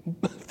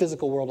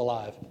physical world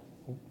alive.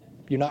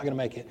 You're not going to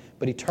make it.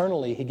 But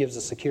eternally, he gives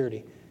us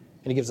security.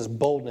 And he gives us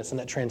boldness, and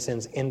that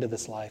transcends into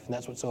this life. And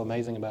that's what's so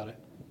amazing about it.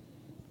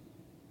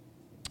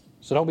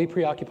 So don't be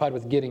preoccupied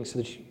with getting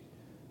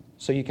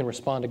so you can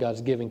respond to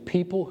God's giving.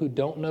 People who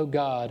don't know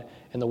God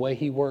and the way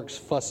he works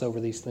fuss over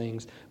these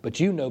things. But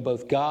you know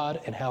both God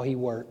and how he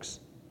works.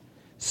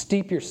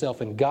 Steep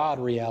yourself in God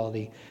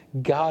reality,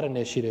 God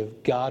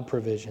initiative, God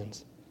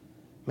provisions.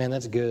 Man,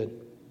 that's good.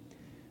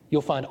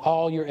 You'll find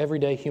all your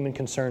everyday human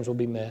concerns will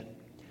be met.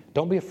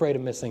 Don't be afraid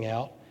of missing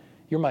out.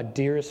 You're my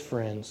dearest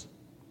friends.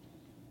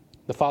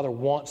 The Father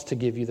wants to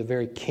give you the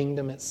very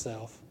kingdom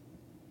itself.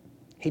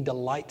 He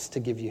delights to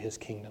give you his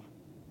kingdom.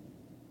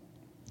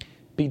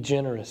 Be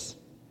generous.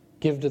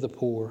 Give to the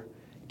poor.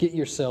 Get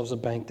yourselves a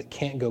bank that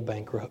can't go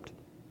bankrupt.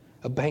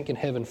 A bank in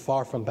heaven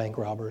far from bank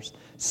robbers,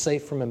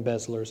 safe from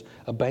embezzlers,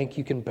 a bank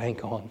you can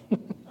bank on.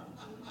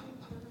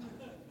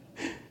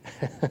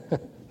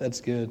 That's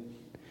good.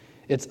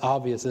 It's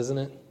obvious, isn't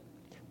it?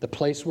 The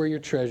place where your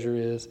treasure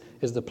is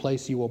the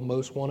place you will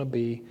most want to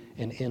be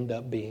and end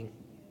up being.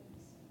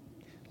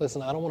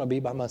 Listen, I don't want to be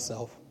by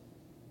myself.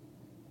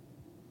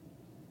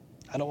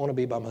 I don't want to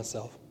be by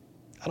myself.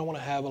 I don't want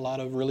to have a lot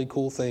of really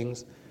cool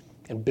things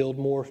and build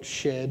more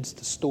sheds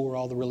to store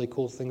all the really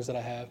cool things that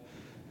I have.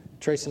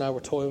 Tracy and I were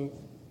toying.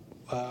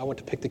 I went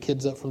to pick the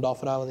kids up from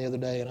Dauphin Island the other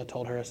day, and I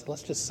told her, I said,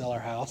 let's just sell our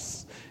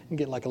house and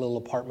get like a little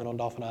apartment on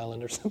Dauphin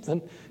Island or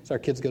something so our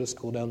kids go to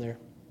school down there.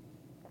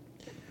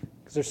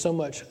 Because there's so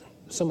much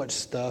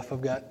stuff.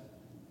 I've got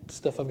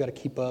stuff I've got to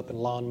keep up, and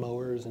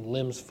lawnmowers and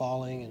limbs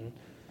falling, and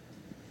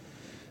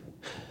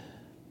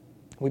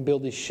we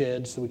build these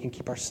sheds so we can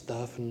keep our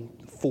stuff, and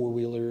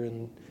four-wheeler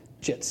and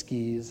jet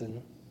skis.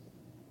 And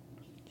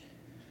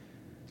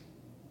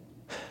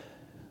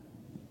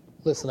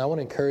listen, I want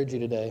to encourage you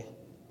today.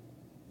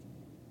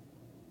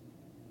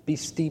 Be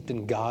steeped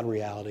in God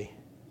reality.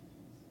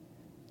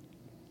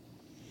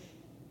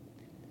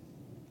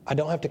 I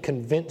don't have to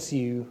convince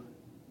you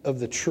of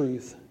the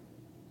truth,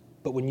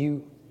 but when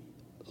you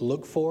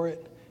look for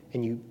it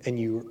and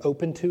you're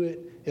open to it,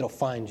 it'll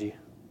find you.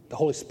 The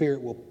Holy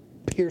Spirit will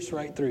pierce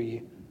right through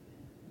you,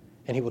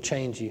 and he will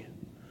change you.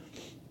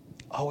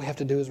 All we have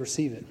to do is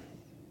receive it.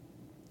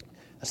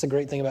 That's the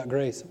great thing about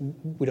grace.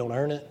 We don't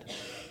earn it.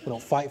 We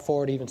don't fight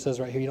for it. It even says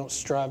right here, you don't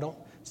strive. Don't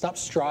stop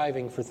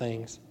striving for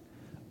things.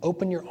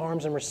 Open your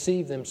arms and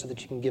receive them so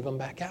that you can give them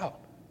back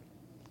out.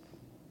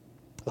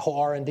 The whole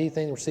R&D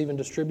thing, receive and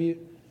distribute.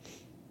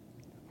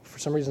 For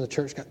some reason, the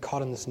church got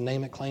caught in this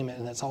name it, claim it,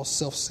 and that's all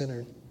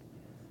self-centered.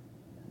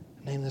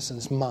 Name this, and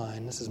it's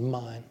mine. This is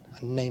mine. I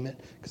name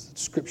it because the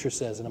Scripture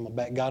says it. I'm going to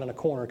back God in a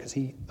corner because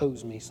he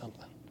owes me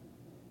something.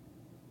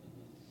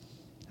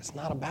 It's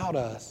not about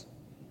us.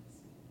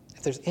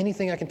 If there's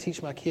anything I can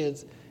teach my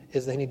kids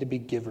is they need to be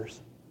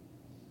givers.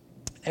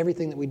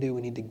 Everything that we do,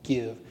 we need to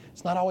give.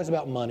 It's not always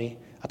about money.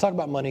 I talk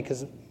about money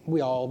because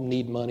we all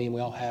need money and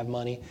we all have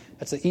money.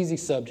 That's an easy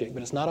subject,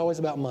 but it's not always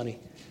about money.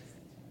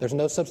 There's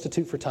no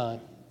substitute for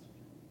time.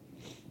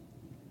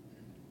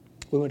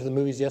 We went to the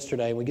movies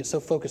yesterday, and we get so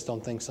focused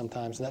on things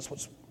sometimes,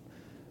 and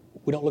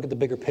we don't look at the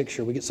bigger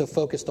picture. We get so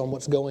focused on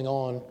what's going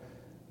on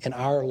in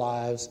our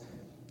lives,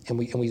 and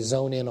we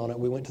zone in on it.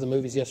 We went to the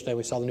movies yesterday.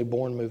 We saw the new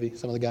Bourne movie.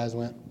 Some of the guys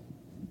went.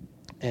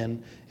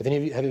 And have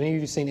any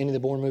of you seen any of the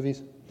Bourne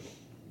movies?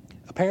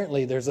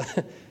 Apparently, there's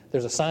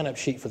a sign-up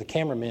sheet for the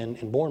cameramen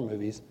in Bourne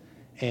movies,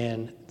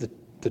 and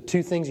the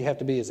two things you have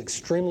to be is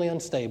extremely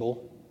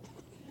unstable,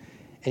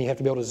 and you have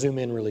to be able to zoom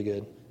in really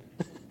good.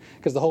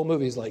 Because the whole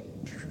movie is like,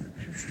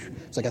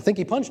 it's like, I think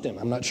he punched him.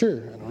 I'm not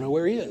sure. I don't know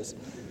where he is.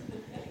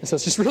 And so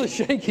it's just really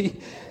shaky.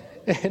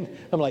 And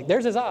I'm like,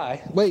 there's his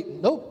eye. Wait,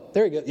 nope,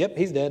 there he goes. Yep,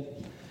 he's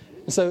dead.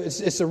 And so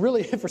it's a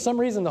really, for some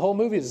reason, the whole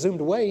movie is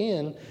zoomed way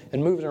in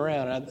and moving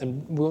around.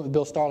 And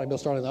Bill Starling,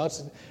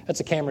 that's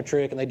a camera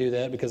trick, and they do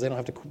that because they don't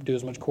have to do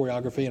as much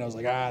choreography. And I was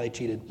like, they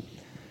cheated.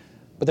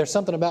 But there's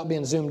something about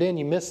being zoomed in.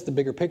 You miss the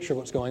bigger picture of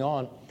what's going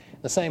on.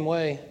 The same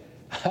way,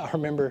 I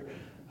remember,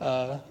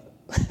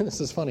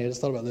 this is funny, I just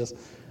thought about this.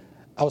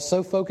 I was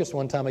so focused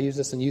one time, I used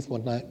this in youth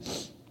one night,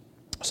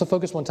 so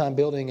focused one time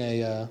building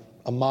a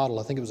model.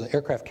 I think it was an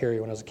aircraft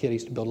carrier when I was a kid. I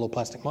used to build little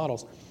plastic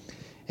models.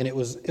 And it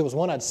was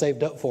one I'd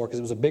saved up for because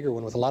it was a bigger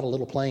one with a lot of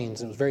little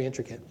planes, and it was very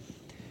intricate.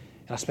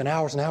 And I spent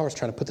hours and hours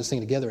trying to put this thing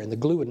together, and the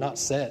glue would not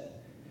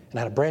set. And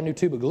I had a brand new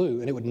tube of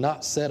glue, and it would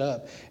not set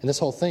up. And this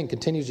whole thing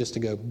continues just to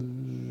go,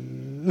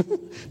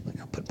 like,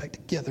 I'll put it back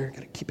together. I've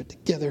got to keep it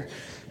together.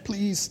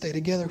 Please stay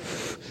together.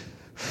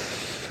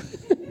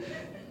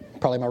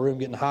 Probably my room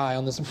getting high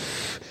on this.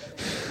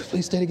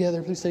 Please stay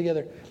together. Please stay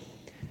together.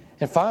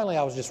 And finally,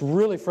 I was just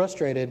really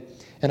frustrated,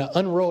 and I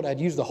unrolled.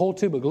 I'd used the whole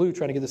tube of glue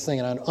trying to get this thing,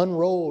 and I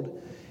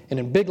unrolled, and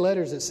in big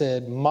letters it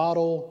said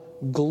model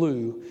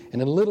glue,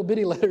 and in little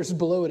bitty letters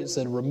below it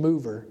said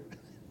remover.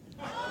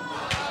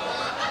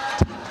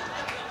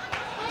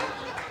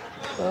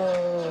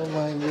 Oh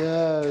my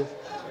gosh.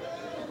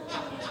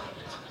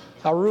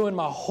 I ruined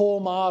my whole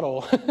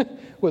model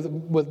with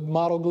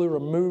model glue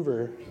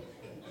remover.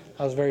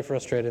 I was very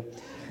frustrated.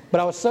 But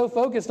I was so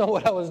focused on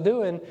what I was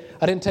doing,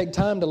 I didn't take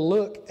time to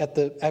look at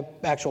the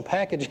actual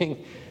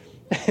packaging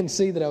and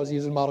see that I was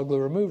using Model Glue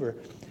Remover.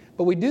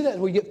 But we do that.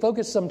 We get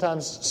focused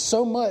sometimes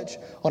so much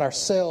on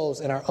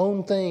ourselves and our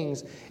own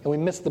things, and we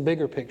miss the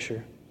bigger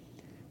picture.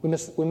 We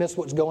miss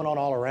what's going on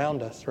all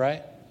around us,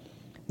 right?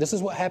 This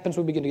is what happens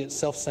when we begin to get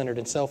self-centered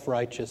and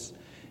self-righteous.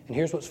 And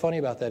here's what's funny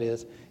about that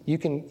is you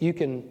can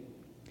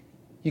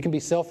be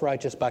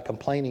self-righteous by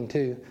complaining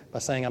too, by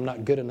saying I'm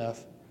not good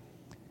enough,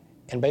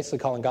 and basically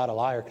calling God a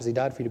liar because He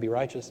died for you to be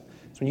righteous.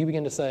 So when you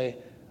begin to say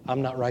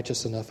I'm not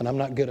righteous enough and I'm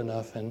not good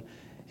enough and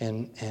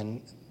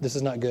this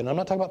is not good. And I'm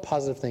not talking about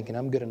positive thinking.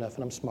 I'm good enough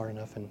and I'm smart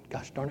enough and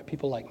gosh darn it,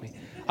 people like me.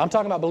 I'm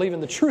talking about believing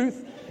the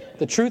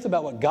truth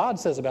about what God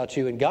says about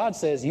you. And God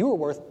says you are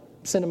worth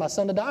sending my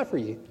son to die for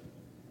you.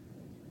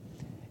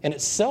 And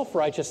it's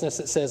self-righteousness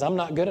that says I'm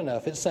not good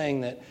enough. It's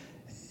saying that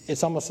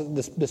it's almost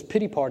this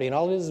pity party, and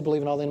all it is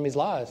believing all the enemy's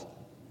lies.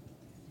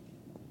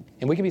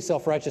 And we can be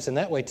self-righteous in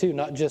that way too,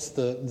 not just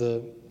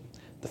the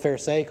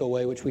Pharisaical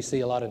way, which we see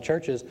a lot in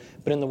churches,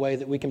 but in the way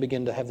that we can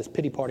begin to have this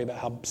pity party about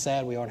how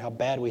sad we are and how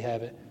bad we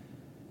have it.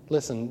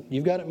 Listen,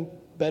 you've got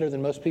it better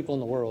than most people in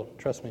the world,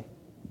 trust me.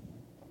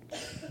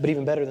 But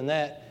even better than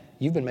that,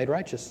 you've been made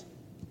righteous.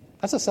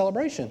 That's a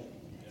celebration.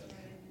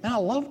 Man, I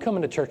love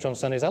coming to church on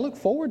Sundays. I look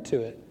forward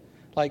to it.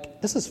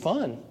 Like, this is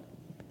fun.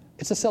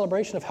 It's a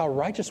celebration of how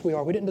righteous we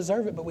are. We didn't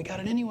deserve it, but we got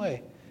it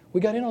anyway.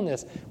 We got in on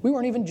this. We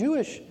weren't even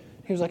Jewish.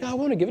 He was like, I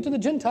want to give it to the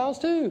Gentiles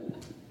too.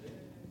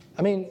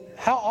 I mean,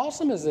 how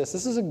awesome is this?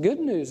 This is a good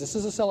news. This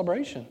is a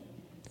celebration.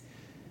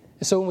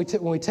 And so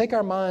when we take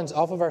our minds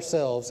off of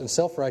ourselves and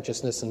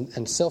self-righteousness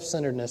and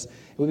self-centeredness,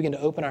 and we begin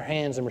to open our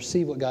hands and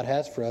receive what God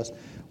has for us,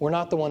 we're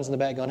not the ones in the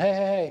back going,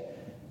 hey.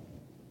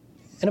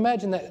 And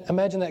imagine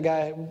that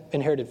guy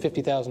inherited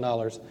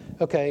 $50,000.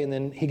 Okay, and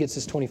then he gets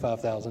his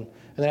 $25,000. And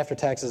then after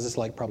taxes, it's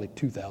like probably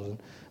 $2,000.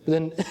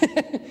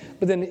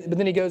 But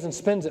then he goes and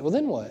spends it. Well,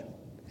 then what?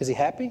 Is he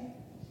happy? Do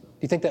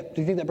you think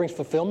that brings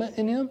fulfillment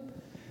in him?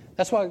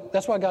 That's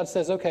why God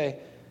says, okay,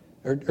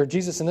 or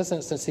Jesus in this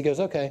instance, He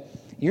goes, okay,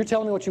 you're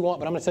telling me what you want,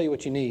 but I'm going to tell you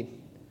what you need.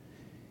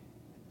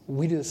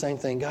 We do the same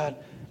thing. God,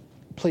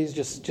 please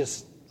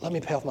just let me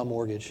pay off my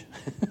mortgage.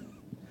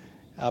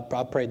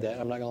 I prayed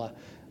that. I'm not going to lie.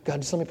 God,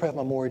 just let me pay off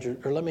my mortgage,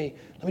 or let me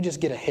just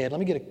get ahead. Let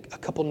me get a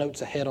couple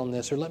notes ahead on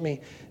this, or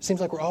it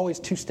seems like we're always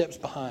 2 steps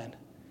behind.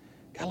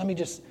 God,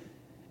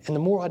 and the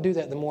more I do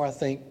that, the more I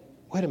think,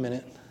 wait a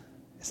minute,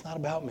 it's not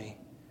about me.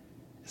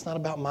 It's not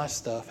about my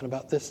stuff and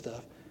about this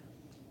stuff.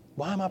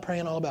 Why am I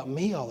praying all about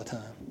me all the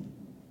time?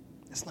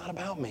 It's not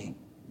about me.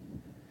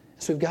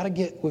 So we've got to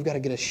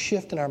get a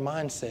shift in our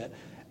mindset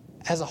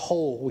as a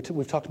whole.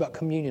 We've talked about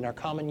communion, our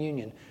common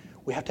union.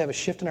 We have to have a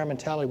shift in our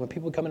mentality when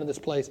people come into this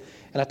place.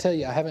 And I tell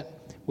you,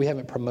 we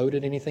haven't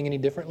promoted anything any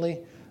differently.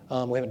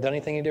 We haven't done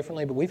anything any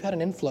differently, but we've had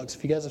an influx,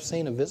 if you guys have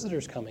seen, of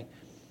visitors coming.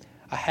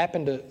 I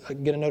happened to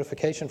get a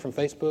notification from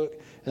Facebook,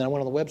 and then I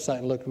went on the website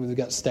and looked, and we've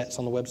got stats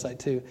on the website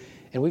too.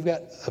 And we've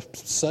got a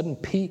sudden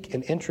peak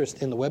in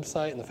interest in the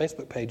website and the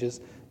Facebook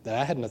pages that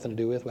I had nothing to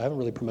do with. I haven't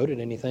really promoted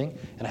anything,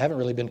 and I haven't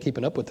really been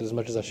keeping up with it as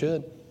much as I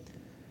should.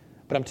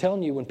 But I'm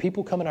telling you, when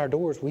people come in our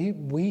doors,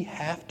 we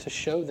have to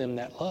show them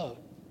that love.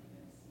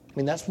 I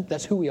mean,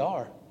 that's who we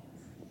are.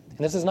 And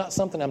this is not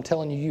something I'm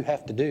telling you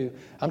have to do.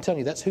 I'm telling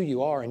you that's who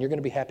you are, and you're going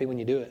to be happy when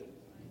you do it.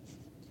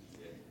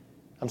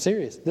 I'm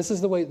serious. This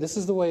is the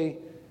way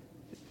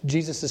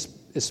Jesus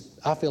is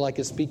I feel like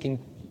is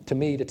speaking to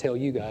me to tell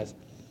you guys.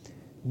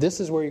 This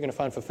is where you're going to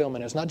find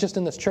fulfillment. It's not just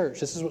in this church.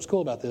 This is what's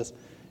cool about this.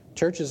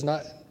 Church is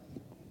not,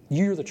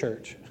 you're the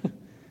church.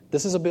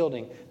 This is a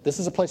building. This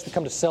is a place we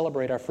come to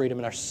celebrate our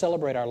freedom and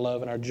celebrate our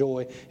love and our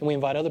joy, and we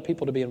invite other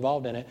people to be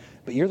involved in it.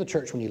 But you're the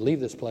church when you leave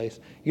this place.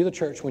 You're the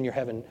church when you're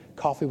having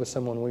coffee with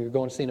someone, when you're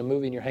going to see a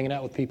movie and you're hanging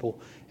out with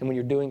people, and when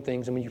you're doing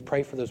things, and when you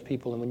pray for those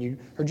people, and when you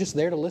are just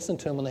there to listen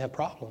to them when they have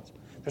problems.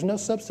 There's no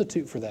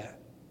substitute for that.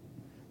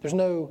 There's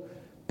no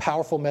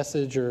powerful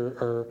message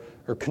or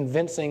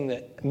convincing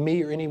that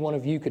me or any one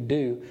of you could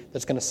do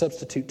that's going to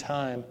substitute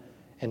time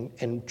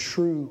and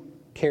true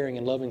caring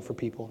and loving for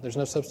people. There's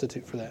no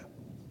substitute for that.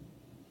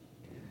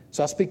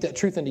 So I speak that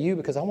truth into you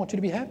because I want you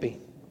to be happy.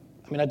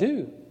 I mean, I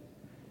do.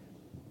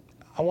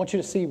 I want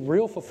you to see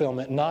real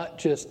fulfillment, not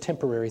just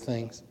temporary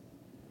things.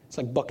 It's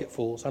like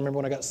bucketfuls. I remember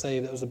when I got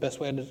saved, that was the best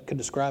way I could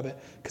describe it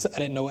because I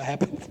didn't know what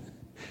happened.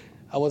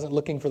 I wasn't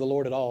looking for the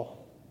Lord at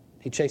all.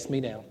 He chased me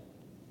down.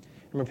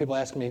 I remember people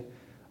asking me,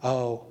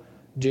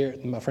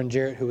 Jarrett, my friend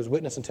Jarrett, who was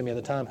witnessing to me at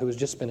the time, who was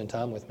just spending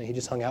time with me, he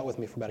just hung out with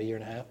me for about 1.5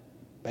 years,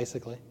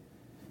 basically.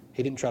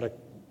 He didn't try to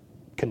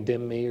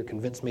condemn me or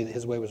convince me that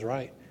his way was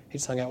right. He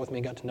just hung out with me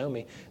and got to know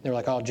me. And they were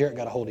like, Jarrett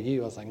got a hold of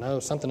you. I was like, no,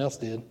 something else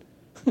did.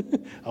 I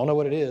don't know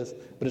what it is,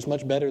 but it's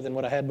much better than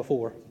what I had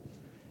before.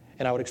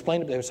 And I would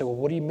explain it. They would say, well,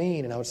 what do you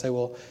mean? And I would say,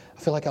 well, I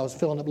feel like I was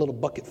filling up little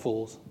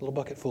bucketfuls,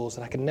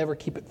 and I could never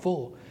keep it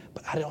full.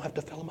 But I don't have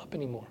to fill them up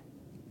anymore.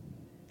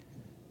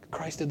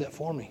 Christ did that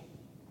for me.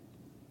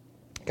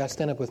 Guys,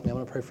 stand up with me. I'm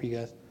going to pray for you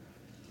guys.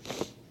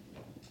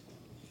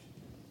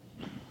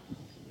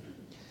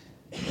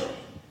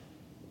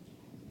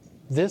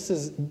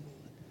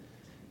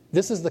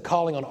 this is the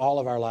calling on all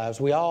of our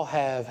lives. We all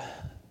have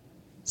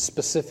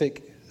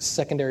specific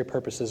secondary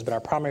purposes, but our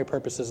primary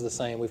purpose is the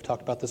same. We've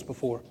talked about this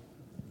before.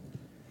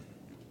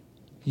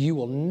 You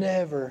will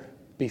never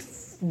be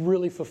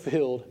really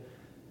fulfilled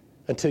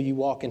until you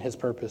walk in His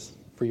purpose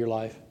for your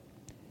life.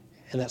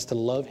 And that's to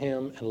love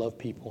Him and love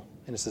people.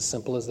 And it's as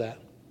simple as that.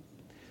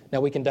 Now,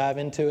 we can dive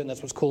into it, and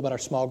that's what's cool about our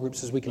small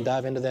groups is we can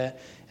dive into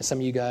that. And some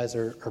of you guys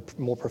are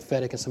more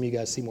prophetic, and some of you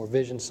guys see more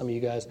vision. Some of you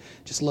guys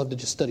just love to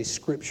just study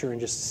Scripture and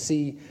just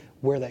see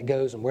where that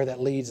goes and where that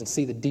leads and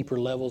see the deeper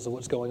levels of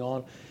what's going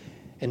on.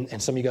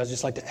 And some of you guys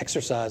just like to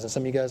exercise, and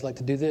some of you guys like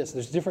to do this.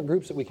 There's different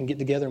groups that we can get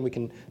together, and we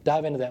can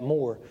dive into that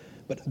more.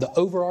 But the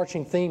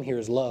overarching theme here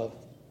is love.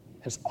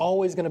 And it's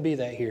always going to be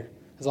that here.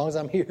 As long as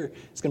I'm here,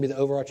 it's going to be the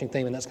overarching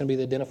theme, and that's going to be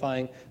the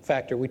identifying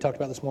factor. We talked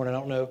about this morning. I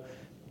don't know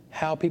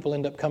how people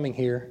end up coming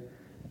here,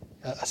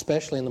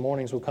 especially in the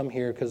mornings, will come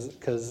here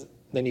because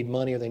they need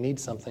money or they need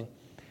something.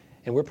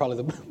 And we're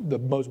probably the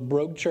most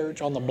broke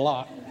church on the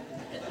block.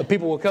 But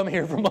people will come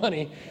here for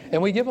money,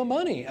 and we give them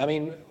money. I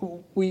mean,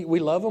 we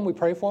love them, we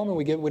pray for them, and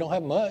we don't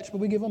have much, but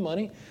we give them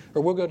money.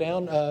 Or we'll go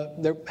down.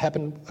 There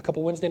happened a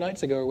couple Wednesday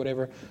nights ago or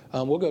whatever.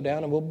 We'll go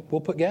down and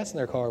we'll put gas in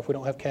their car. If we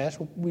don't have cash,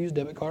 we'll use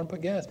debit card and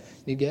put gas.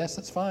 You need gas?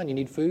 That's fine. You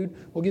need food?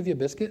 We'll give you a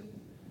biscuit.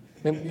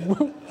 I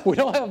mean, we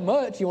don't have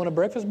much. You want a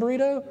breakfast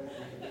burrito?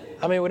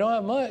 I mean, we don't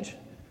have much,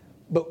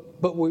 but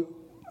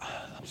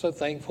I'm so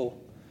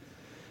thankful.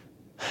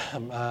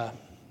 I'm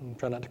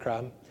trying not to cry.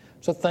 I'm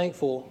so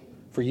thankful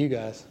for you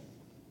guys.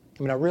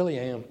 I mean, I really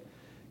am,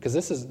 because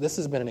this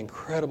has been an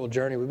incredible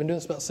journey. We've been doing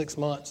this about 6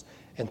 months,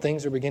 and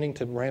things are beginning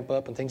to ramp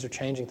up, and things are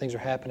changing, things are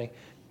happening,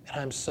 and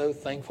I'm so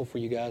thankful for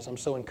you guys. I'm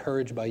so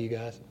encouraged by you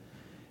guys.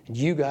 And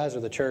you guys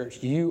are the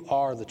church. You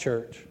are the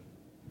church.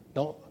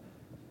 Don't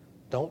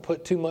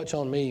put too much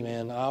on me,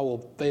 man. I will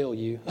fail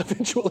you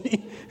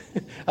eventually.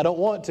 I don't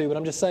want to, but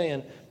I'm just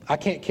saying I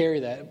can't carry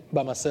that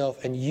by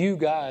myself. And you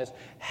guys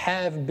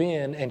have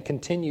been and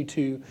continue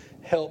to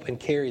help and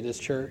carry this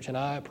church, and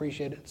I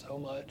appreciate it so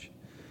much.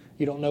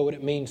 You don't know what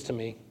it means to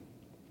me.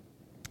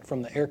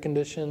 From the air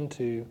condition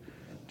to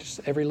just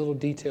every little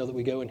detail that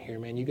we go in here,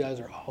 man. You guys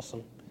are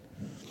awesome.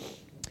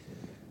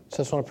 So I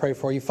just want to pray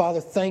for you.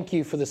 Father, thank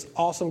you for this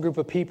awesome group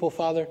of people,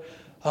 Father.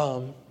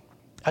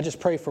 I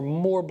just pray for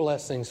more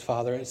blessings,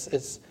 Father.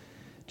 It's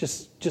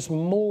just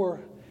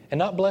more, and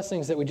not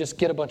blessings that we just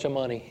get a bunch of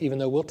money, even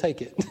though we'll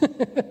take it.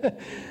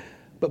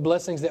 But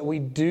blessings that we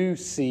do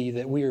see,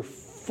 that we are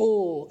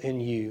full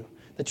in you,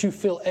 that you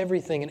fill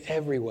everything in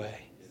every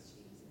way.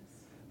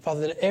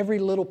 Father, that every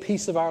little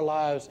piece of our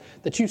lives,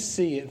 that you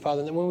see it,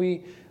 Father, that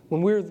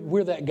when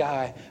we're that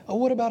guy, oh,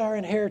 what about our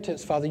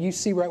inheritance, Father? You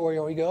see right where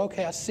you are. You go,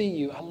 okay, I see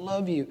you. I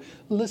love you.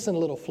 Listen,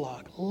 little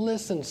flock.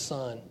 Listen,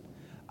 son.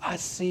 I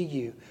see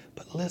you.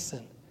 But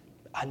listen,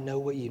 I know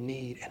what you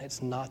need, and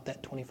it's not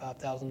that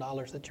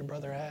 $25,000 that your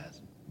brother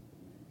has.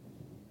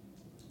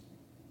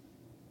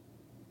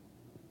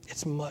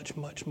 It's much,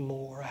 much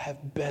more. I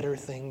have better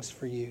things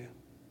for you.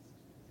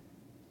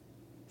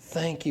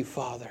 Thank you,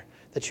 Father,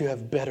 that you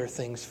have better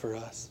things for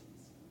us.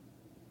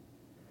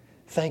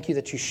 Thank you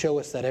that you show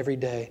us that every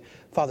day.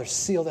 Father,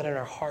 seal that in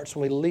our hearts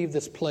when we leave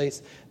this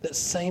place. That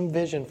same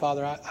vision,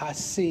 Father, I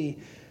see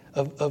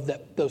of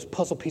those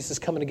puzzle pieces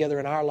coming together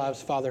in our lives,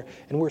 Father.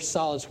 And we're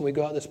solid, so when we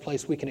go out this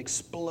place, we can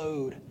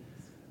explode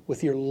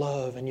with your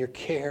love and your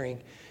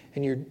caring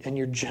and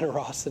your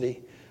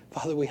generosity.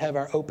 Father, we have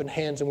our open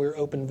hands and we're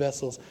open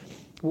vessels.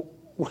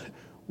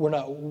 We're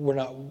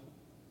not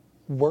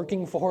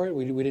working for it.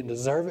 We didn't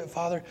deserve it,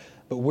 Father,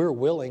 but we're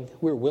willing.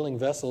 We're willing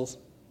vessels.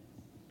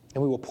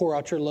 And we will pour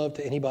out your love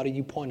to anybody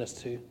you point us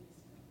to.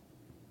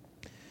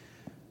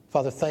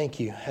 Father, thank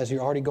you. As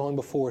you're already going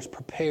before us,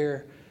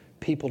 prepare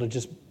people to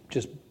just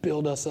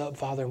build us up,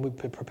 Father, and we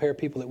prepare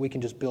people that we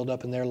can just build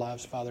up in their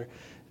lives, Father.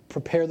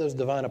 Prepare those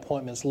divine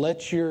appointments.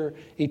 Let your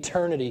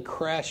eternity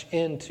crash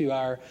into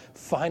our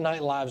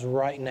finite lives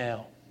right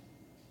now.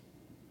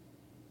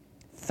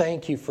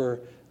 Thank you for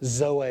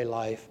Zoe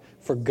life,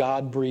 for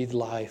God-breathed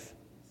life,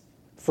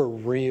 for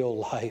real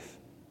life.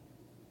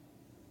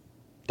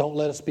 Don't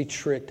let us be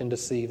tricked and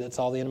deceived. That's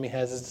all the enemy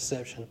has is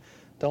deception.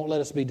 Don't let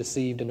us be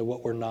deceived into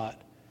what we're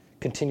not.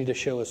 Continue to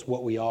show us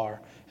what we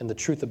are, and the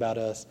truth about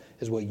us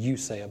is what you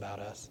say about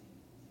us.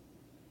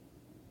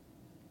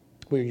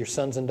 We are your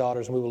sons and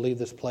daughters, and we will leave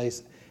this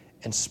place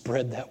and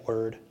spread that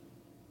word.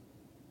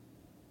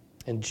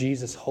 In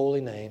Jesus'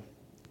 holy name.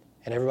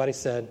 And everybody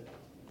said,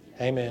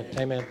 amen.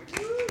 Amen.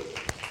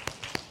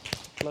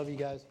 Love you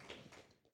guys.